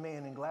see a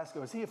man in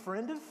Glasgow. Is he a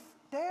friend of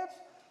Dad's?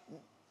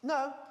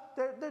 No,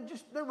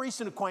 they're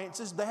recent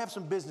acquaintances. They have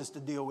some business to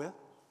deal with.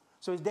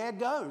 So his dad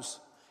goes,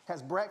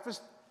 has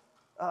breakfast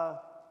the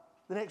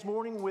next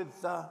morning with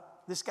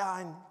this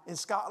guy in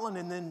Scotland,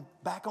 and then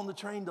back on the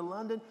train to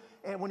London.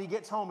 And when he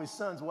gets home, his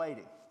son's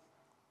waiting.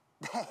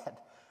 Dad,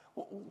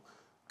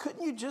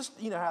 couldn't you just,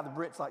 how the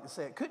Brits like to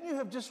say it, couldn't you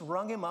have just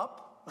rung him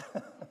up?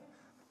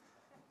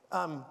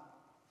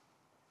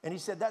 And he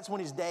said that's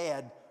when his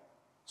dad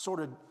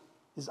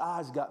his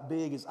eyes got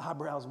big, his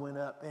eyebrows went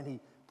up, and he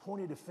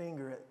pointed a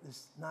finger at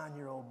this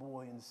 9-year-old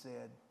boy and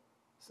said,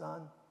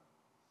 son,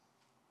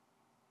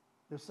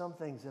 there's some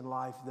things in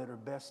life that are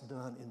best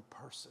done in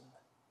person.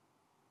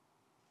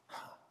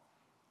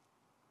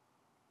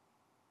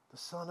 The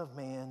Son of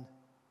Man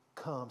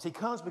comes. He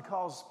comes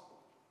because,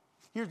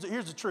 here's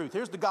the truth.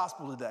 Here's the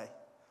gospel today.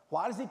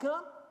 Why does he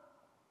come?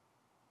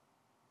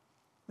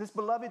 This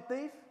beloved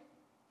thief?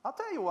 I'll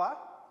tell you why.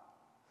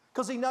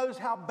 Because he knows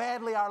how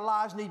badly our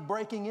lives need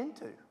breaking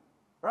into.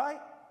 Right?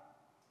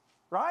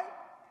 Right?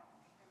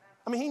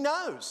 I mean, he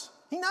knows.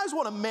 He knows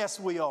what a mess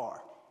we are.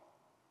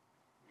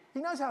 He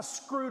knows how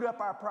screwed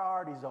up our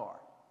priorities are.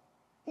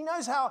 He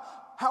knows how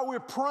we're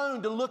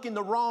prone to look in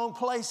the wrong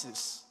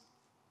places.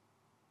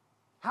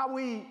 How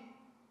we're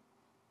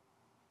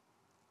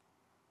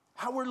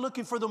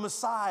looking for the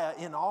Messiah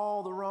in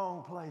all the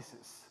wrong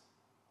places.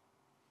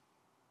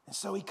 And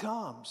so he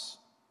comes.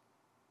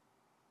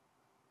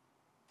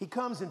 He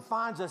comes and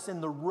finds us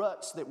in the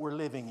ruts that we're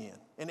living in.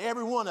 And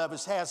every one of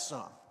us has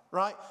some,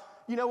 right?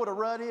 You know what a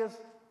rut is?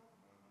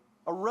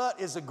 A rut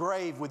is a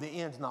grave with the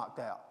ends knocked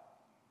out.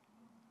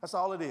 That's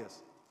all it is.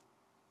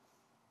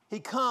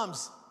 He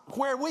comes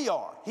where we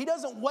are. He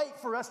doesn't wait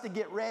for us to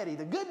get ready.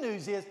 The good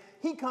news is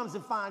he comes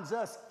and finds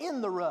us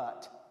in the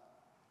rut.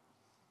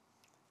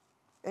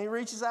 And he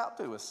reaches out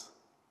to us.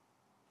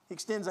 He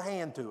extends a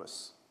hand to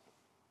us.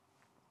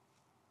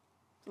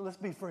 So let's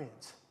be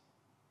friends.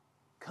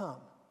 Come,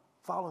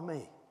 follow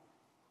me.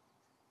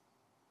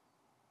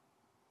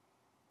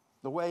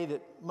 The way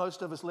that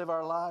most of us live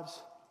our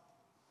lives,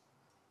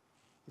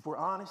 if we're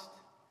honest,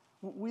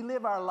 we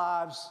live our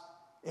lives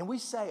and we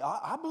say,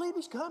 I believe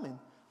he's coming.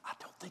 I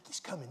don't think he's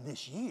coming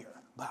this year,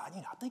 but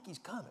I think he's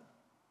coming,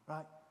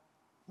 right?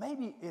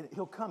 Maybe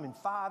he'll come in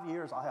 5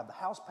 years. I'll have the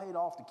house paid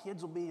off. The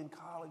kids will be in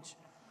college.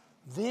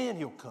 Then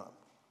he'll come,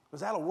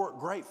 because that'll work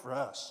great for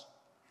us.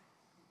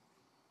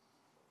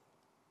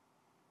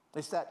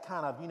 It's that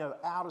kind of,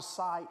 out of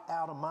sight,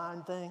 out of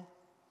mind thing.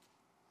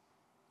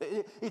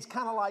 It's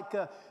kind of like,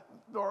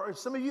 or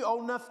some of you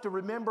old enough to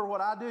remember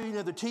what I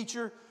do, the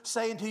teacher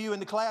saying to you in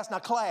the class, now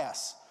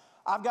class,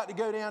 I've got to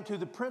go down to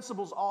the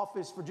principal's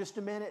office for just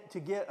a minute to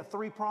get a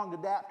 3-pronged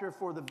adapter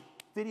for the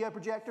video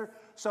projector.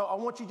 So I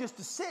want you just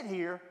to sit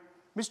here.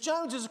 Miss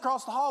Jones is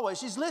across the hallway.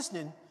 She's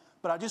listening,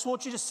 but I just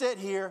want you to sit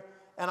here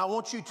and I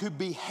want you to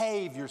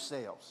behave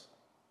yourselves.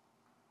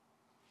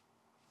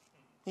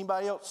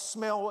 Anybody else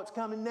smell what's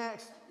coming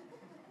next?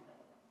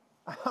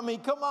 I mean,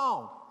 come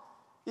on.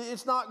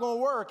 It's not going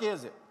to work,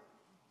 is it?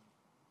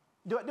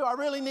 Do I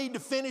really need to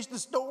finish the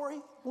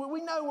story? Well,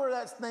 we know where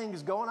that thing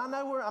is going.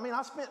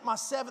 I spent my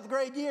 7th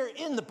grade year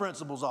in the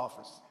principal's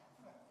office.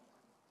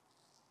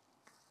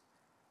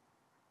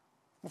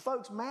 Well,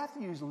 folks,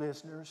 Matthew's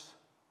listeners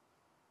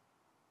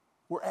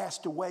were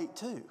asked to wait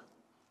too.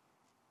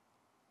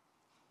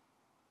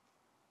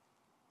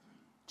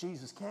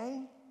 Jesus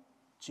came,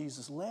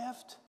 Jesus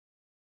left,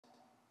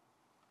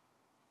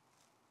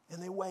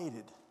 and they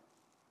waited.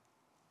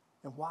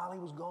 And while he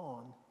was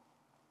gone,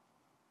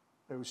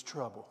 there was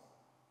trouble.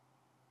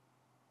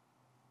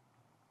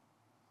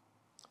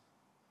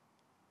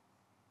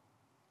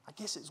 I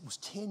guess it was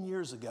 10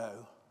 years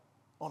ago,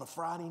 on a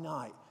Friday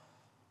night,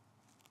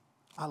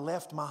 I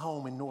left my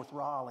home in North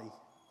Raleigh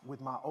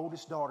with my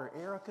oldest daughter,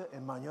 Erica,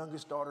 and my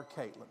youngest daughter,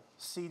 Caitlin,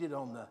 seated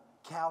on the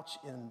couch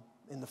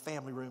in the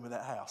family room of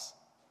that house.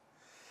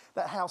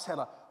 That house had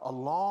a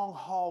long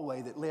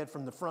hallway that led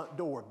from the front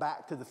door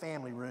back to the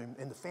family room,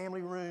 and the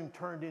family room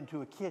turned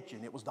into a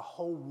kitchen. It was the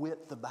whole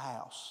width of the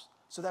house.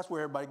 So that's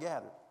where everybody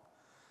gathered.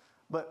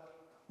 But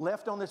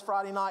left on this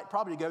Friday night,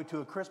 probably to go to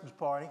a Christmas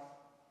party.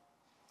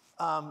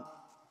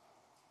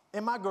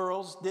 And my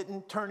girls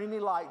didn't turn any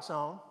lights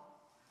on.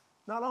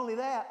 Not only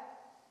that,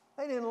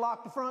 they didn't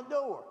lock the front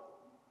door.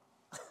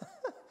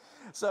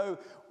 So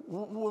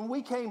when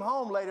we came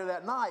home later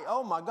that night,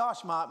 oh my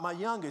gosh, my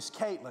youngest,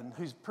 Caitlin,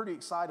 who's pretty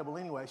excitable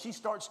anyway, she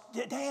starts,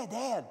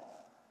 Dad,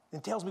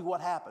 and tells me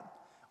what happened.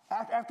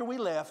 After we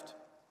left,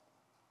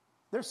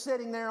 they're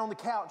sitting there on the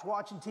couch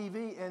watching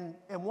TV,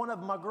 and one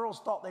of my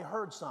girls thought they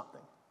heard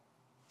something.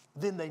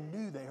 Then they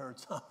knew they heard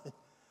something.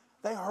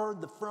 They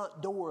heard the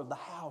front door of the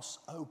house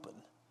open,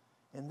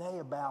 and they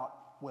about,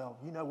 well,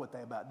 you know what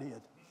they about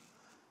did.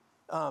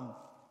 And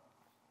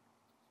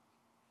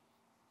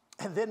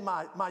then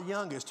my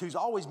youngest, who's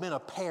always been a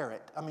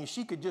parrot, I mean,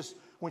 she could just,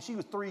 when she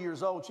was 3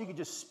 years old, she could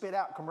just spit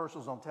out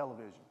commercials on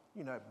television,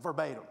 you know,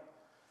 verbatim.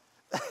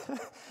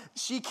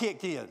 She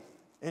kicked in,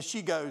 and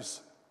she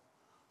goes,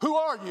 "Who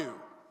are you?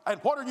 And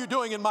what are you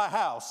doing in my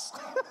house?"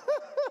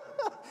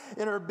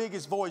 In her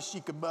biggest voice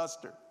she could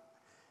muster.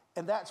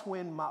 And that's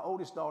when my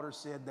oldest daughter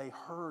said they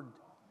heard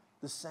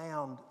the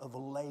sound of a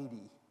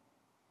lady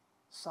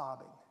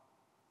sobbing.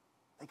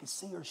 They could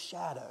see her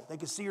shadow. They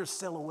could see her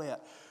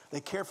silhouette. They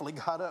carefully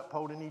got up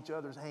holding each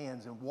other's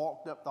hands and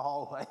walked up the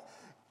hallway,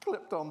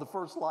 clipped on the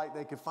first light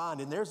they could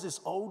find. And there's this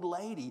old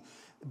lady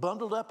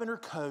bundled up in her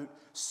coat,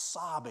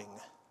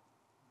 sobbing.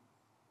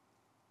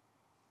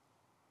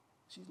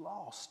 She's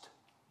lost.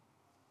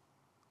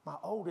 My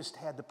oldest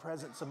had the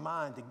presence of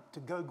mind to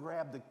go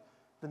grab the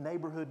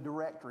neighborhood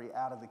directory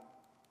out of the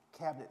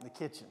cabinet in the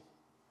kitchen.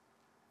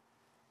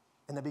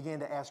 And they began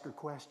to ask her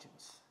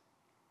questions.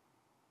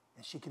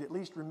 And she could at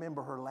least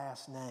remember her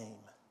last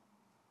name.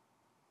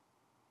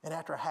 And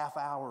after a half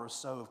hour or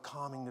so of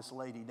calming this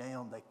lady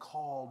down, they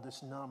called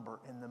this number,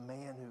 and the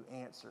man who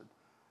answered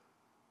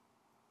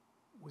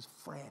was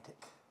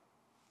frantic.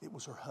 It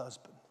was her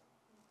husband.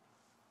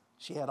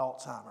 She had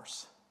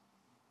Alzheimer's,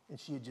 and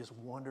she had just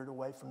wandered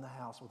away from the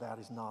house without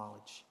his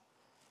knowledge,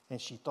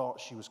 and she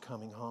thought she was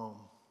coming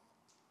home.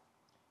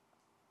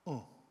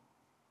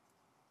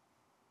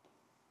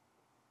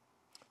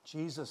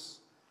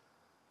 Jesus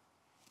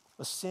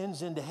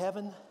ascends into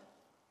heaven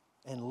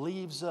and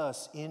leaves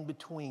us in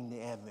between the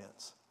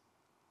Advents.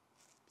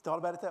 You thought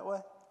about it that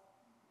way?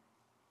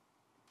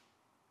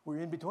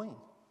 We're in between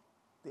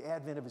the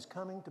advent of his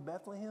coming to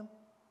Bethlehem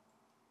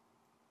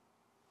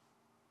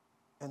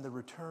and the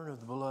return of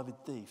the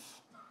beloved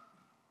thief.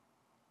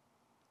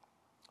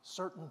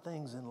 Certain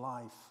things in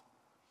life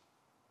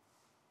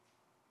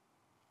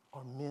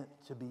are meant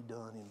to be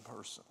done in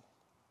person.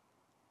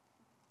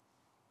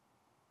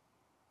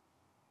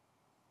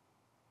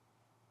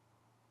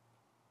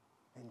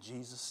 And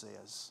Jesus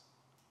says,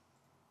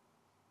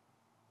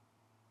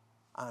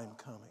 "I'm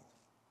coming.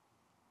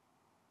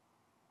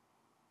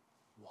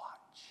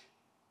 Watch.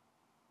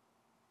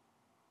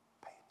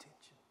 Pay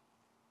attention.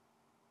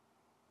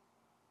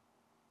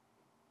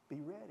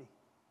 Be ready."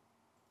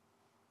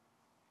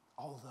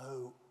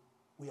 Although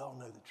we all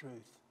know the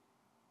truth,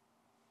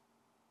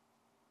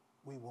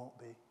 we won't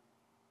be.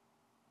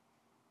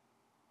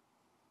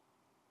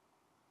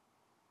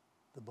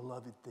 The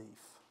beloved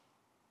thief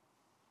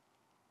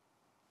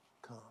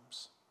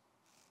comes.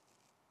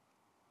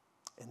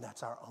 And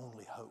that's our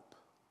only hope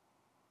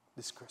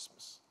this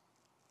Christmas.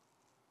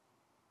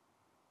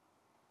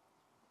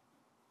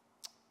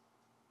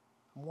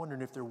 I'm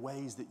wondering if there are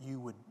ways that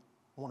you would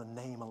want to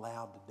name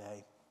aloud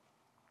today.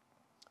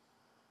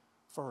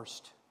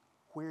 First,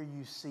 where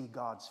you see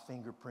God's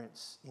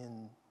fingerprints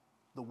in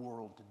the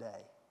world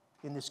today,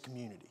 in this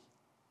community.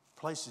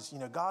 Places,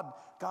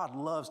 God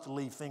loves to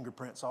leave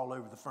fingerprints all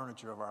over the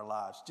furniture of our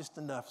lives, just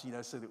enough,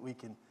 so that we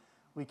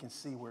can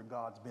see where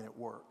God's been at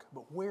work.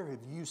 But where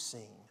have you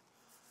seen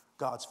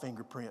God's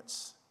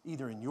fingerprints,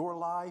 either in your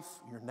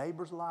life, your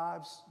neighbors'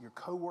 lives, your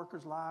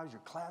co-workers' lives,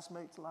 your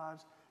classmates'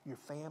 lives, your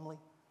family,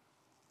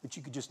 that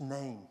you could just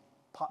name,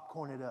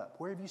 popcorn it up?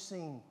 Where have you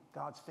seen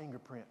God's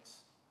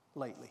fingerprints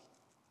lately?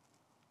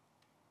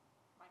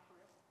 My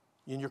career.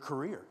 In your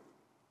career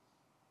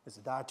as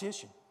a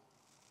dietitian. I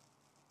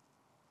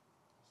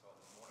saw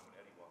it this morning when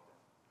Eddie walked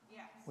in.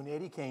 Yes. When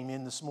Eddie came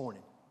in this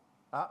morning.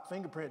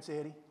 Fingerprints,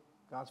 Eddie.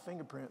 God's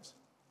fingerprints.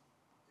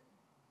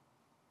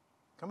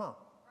 Come on.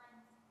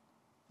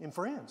 In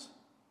friends.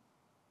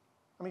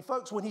 I mean,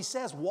 folks, when he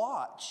says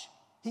watch,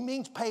 he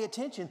means pay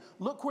attention.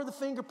 Look where the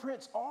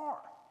fingerprints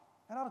are.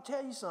 That ought to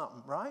tell you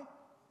something, right?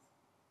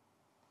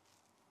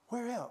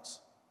 Where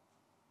else?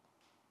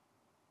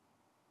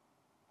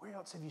 Where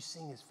else have you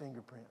seen his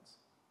fingerprints?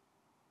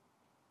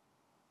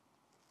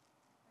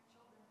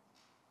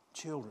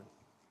 Children.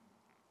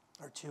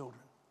 Our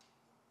children.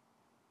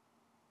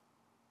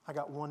 I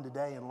got one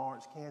today in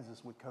Lawrence,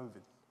 Kansas with COVID.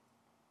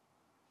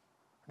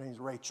 Her name's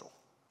Rachel.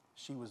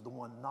 She was the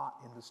one not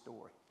in the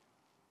story.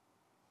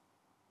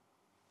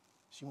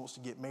 She wants to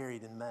get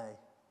married in May.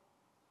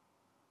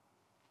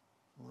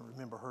 I'm going to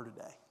remember her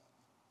today.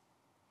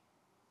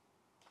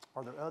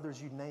 Are there others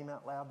you'd name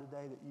out loud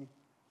today that you,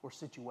 or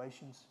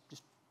situations?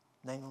 Just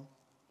name them.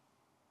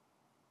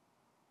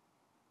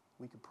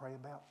 We could pray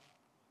about.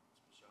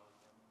 Speciale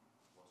family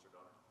lost their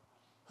daughter.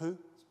 Who?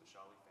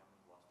 Speciale family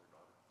lost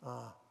their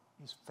daughter.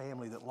 His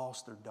family that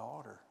lost their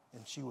daughter,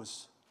 and she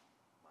was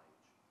My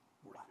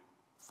age,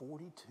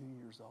 42. 42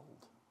 years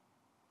old.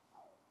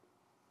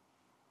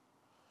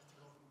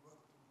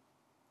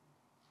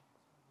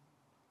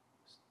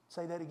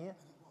 Say that again.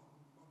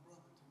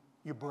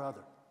 Your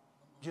brother.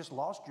 Just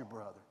lost your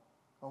brother.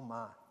 Oh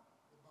my.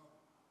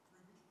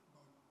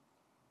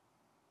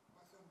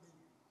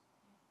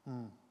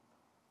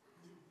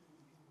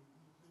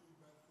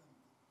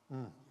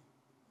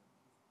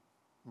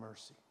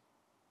 Mercy.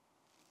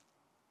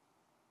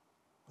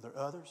 Are there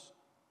others?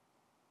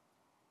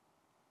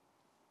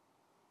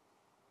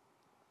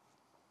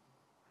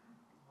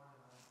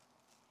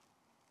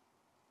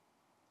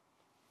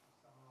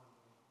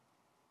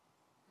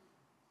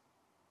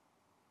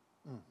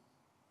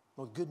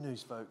 Well, the good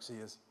news, folks,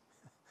 is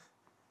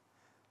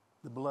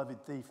the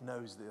beloved thief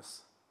knows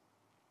this.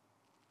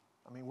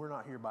 I mean, we're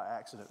not here by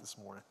accident this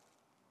morning.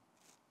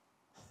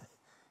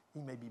 He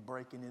may be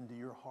breaking into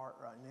your heart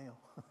right now.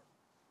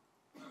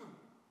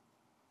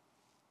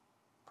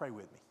 Pray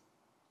with me.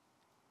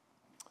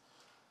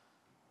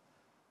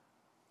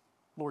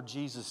 Lord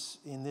Jesus,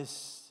 in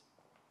this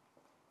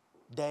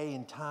day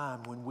and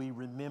time when we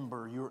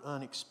remember your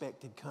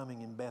unexpected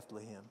coming in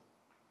Bethlehem,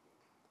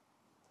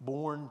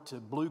 born to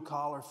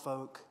blue-collar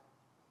folk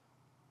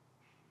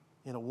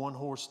in a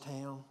one-horse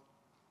town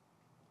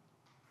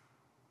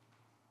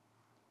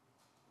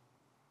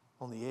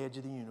on the edge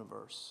of the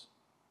universe.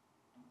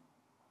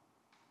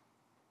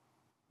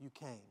 You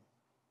came.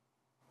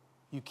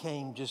 You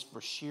came just for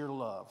sheer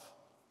love.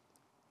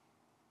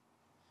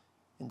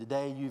 And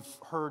today you've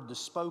heard the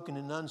spoken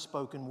and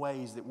unspoken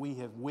ways that we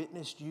have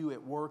witnessed you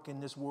at work in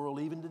this world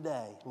even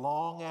today,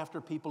 long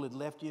after people had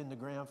left you in the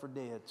ground for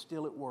dead,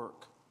 still at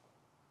work.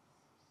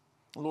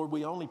 Lord,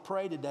 we only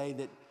pray today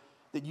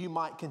that you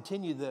might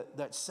continue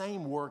that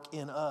same work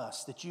in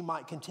us, that you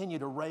might continue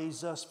to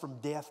raise us from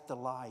death to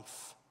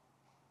life.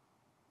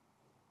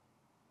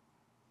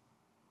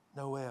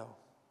 Noel.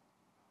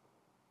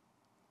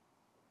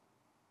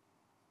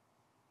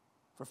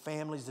 For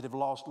families that have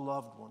lost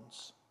loved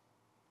ones,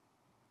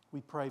 we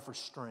pray for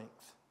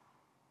strength.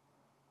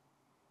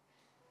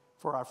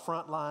 For our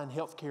frontline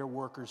healthcare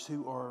workers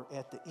who are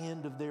at the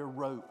end of their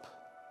rope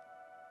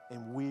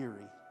and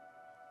weary,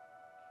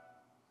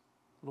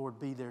 Lord,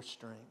 be their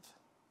strength.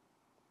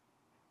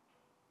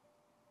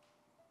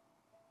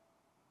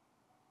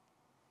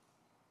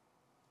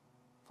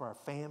 For our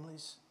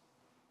families,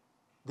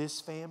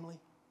 this family,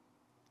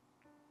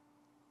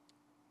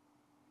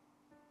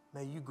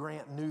 may you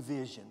grant new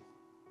vision.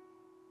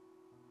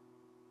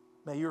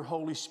 May your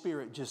Holy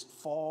Spirit just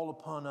fall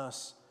upon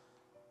us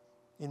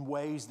in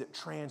ways that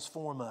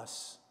transform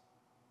us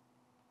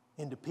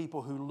into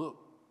people who look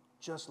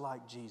just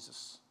like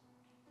Jesus.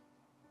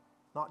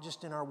 Not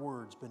just in our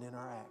words, but in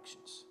our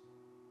actions.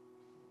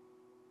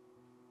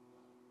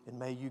 And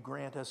may you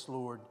grant us,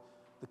 Lord,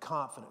 the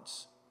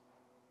confidence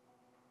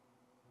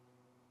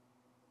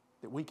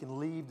that we can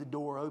leave the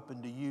door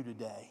open to you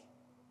today.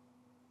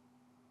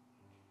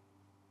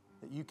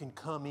 That you can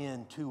come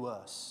in to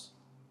us.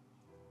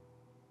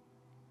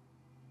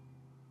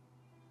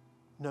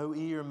 No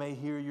ear may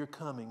hear your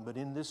coming, but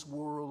in this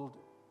world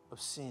of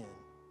sin,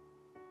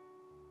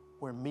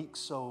 where meek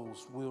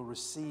souls will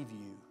receive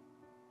you,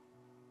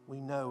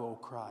 we know, O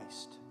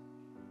Christ,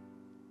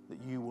 that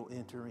you will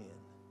enter in.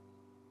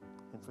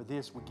 And for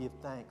this we give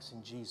thanks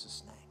in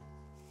Jesus' name.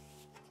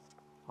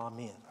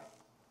 Amen.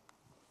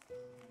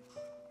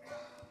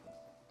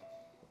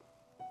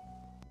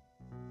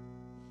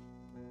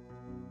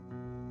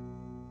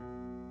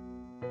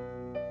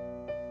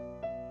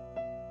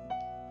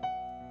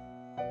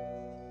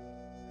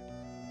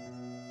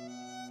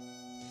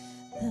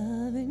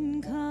 Love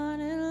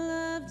incarnate,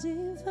 love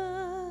divine,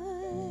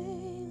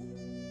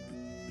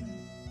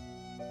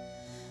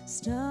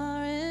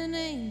 star and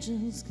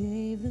angels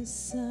gave the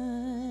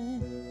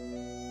sign.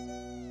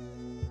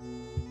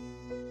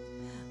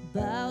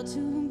 Bow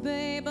to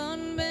babe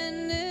on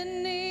bended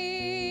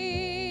knee,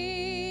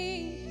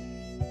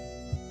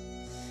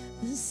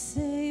 the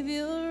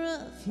Savior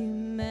of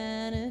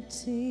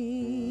humanity.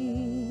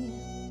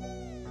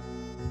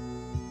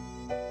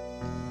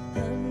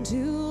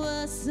 Unto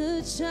us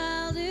a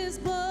child is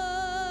born,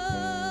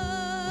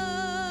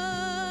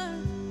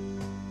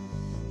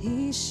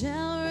 he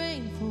shall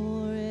reign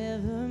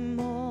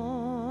forevermore.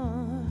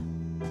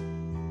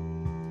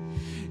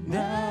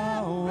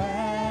 Noel,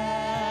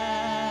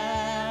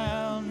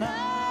 Noel,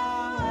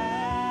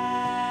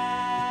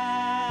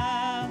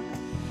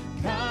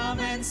 come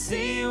and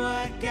see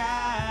what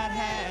God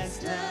has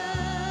done.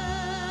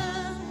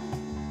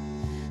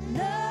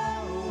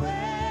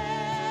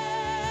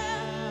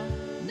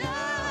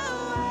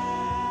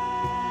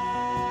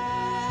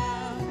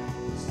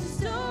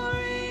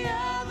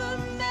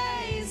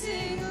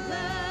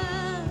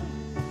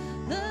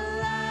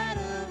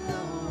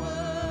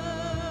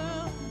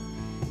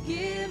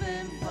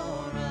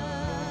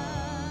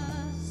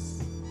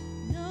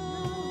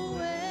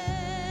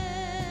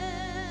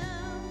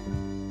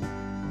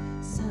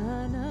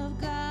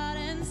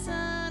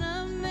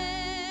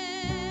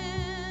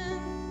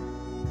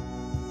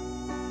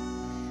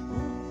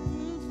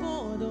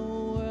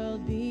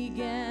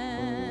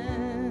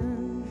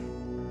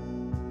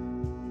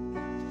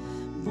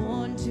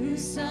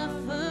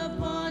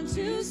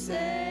 to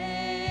save,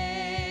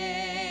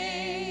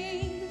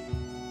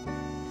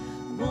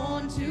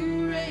 born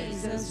to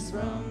raise us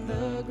from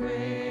the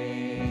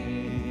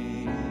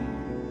grave.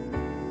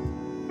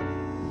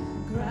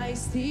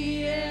 Christ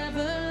the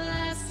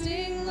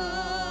everlasting Lord,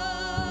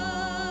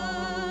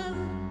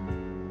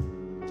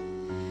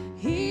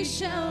 he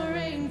shall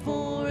reign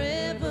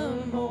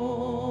forevermore.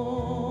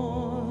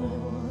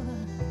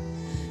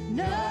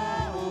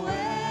 Noel,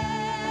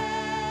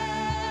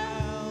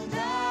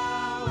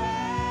 Noel,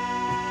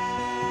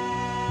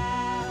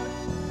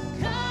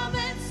 come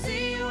and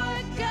see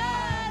what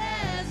God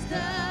has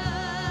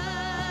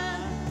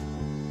done.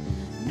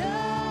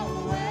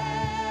 Noel,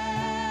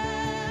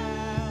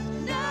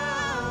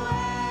 Noel,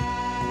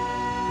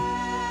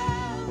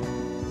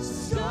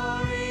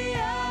 story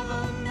of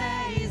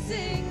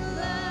amazing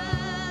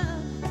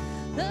love,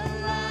 the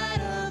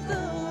light of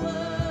the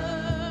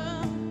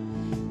world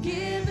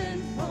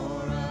given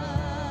for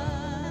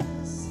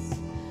us.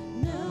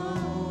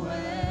 Noel.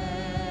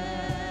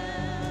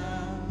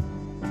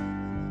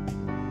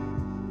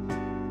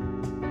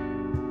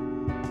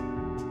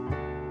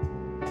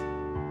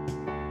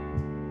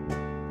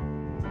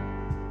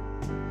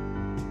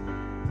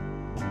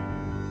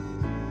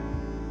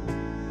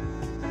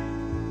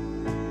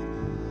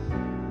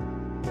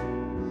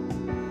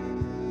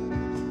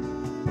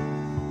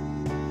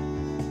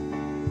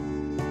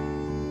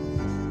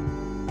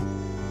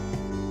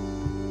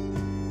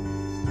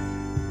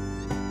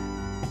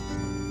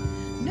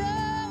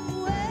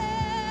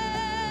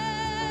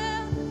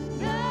 Noel,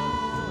 Noel,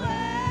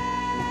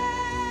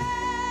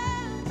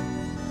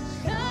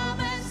 come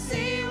and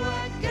see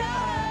what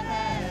God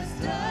has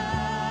done.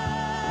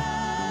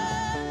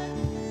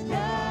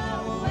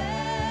 Noel,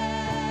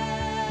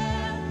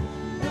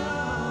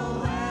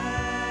 Noel,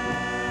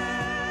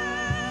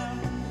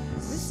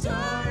 the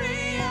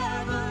story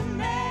of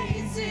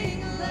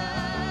amazing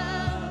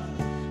love,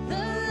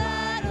 the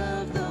light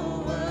of the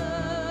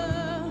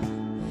world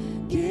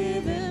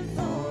given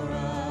for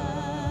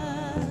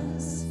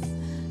us.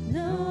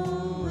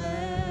 Noel,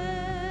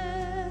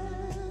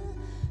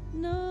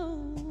 Noel.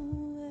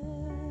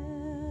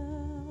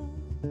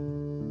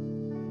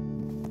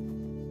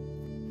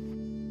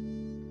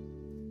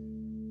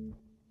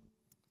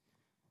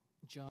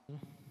 John,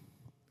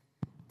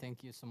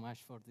 thank you so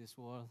much for this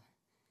word.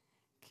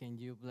 Can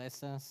you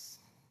bless us?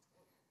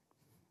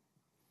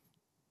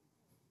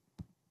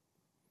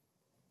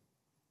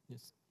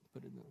 Just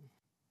put it on.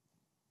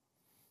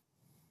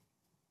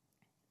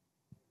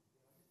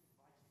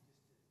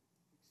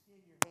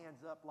 Extend your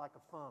hands up like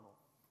a funnel.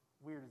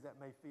 Weird as that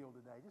may feel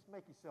today. Just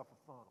make yourself a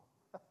funnel.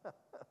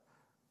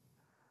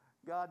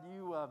 God,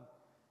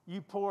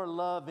 you pour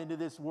love into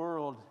this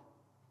world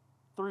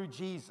through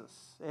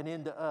Jesus and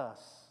into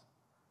us.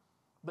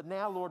 But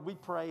now, Lord, we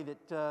pray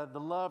that the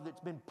love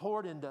that's been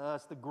poured into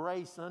us, the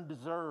grace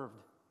undeserved,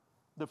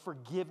 the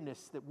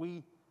forgiveness that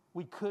we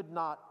could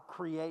not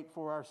create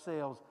for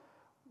ourselves,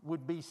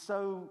 would be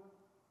so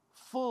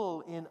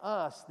full in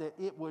us that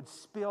it would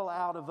spill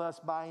out of us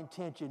by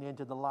intention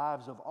into the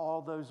lives of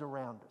all those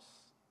around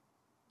us.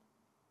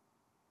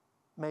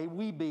 May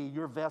we be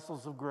your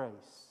vessels of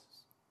grace,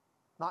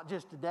 not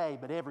just today,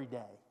 but every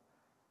day,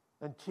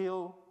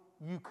 until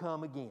you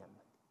come again.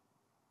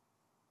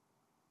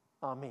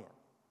 Amen.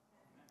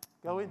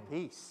 Go in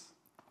peace.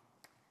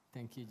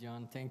 Thank you,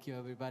 John. Thank you,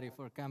 everybody,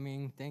 for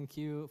coming. Thank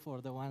you for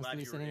the ones Glad you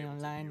were listening able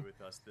online. to be with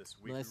us this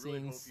week. We really hope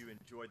Blessings. you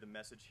enjoyed the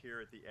message here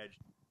at the Edge.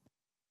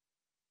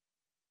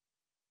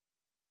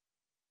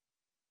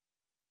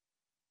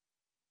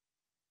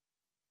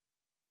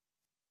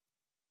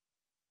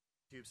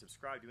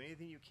 Subscribe, do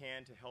anything you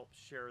can to help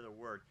share the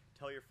word.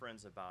 Tell your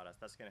friends about us.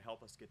 That's going to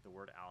help us get the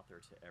word out there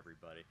to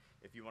everybody.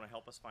 If you want to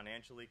help us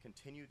financially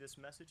continue this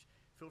message,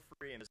 feel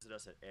free and visit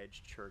us at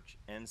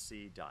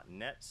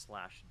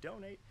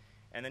edgechurchnc.net/donate.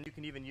 And then you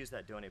can even use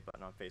that donate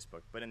button on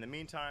Facebook. But in the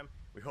meantime,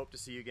 we hope to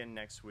see you again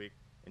next week.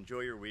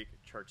 Enjoy your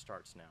week. Church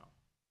starts now.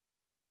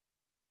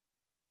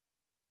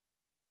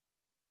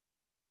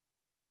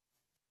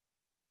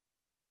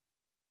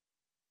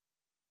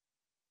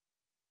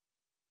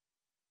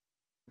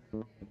 I'd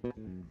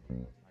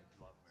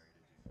love Mary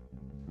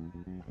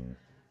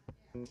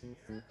to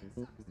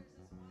do that.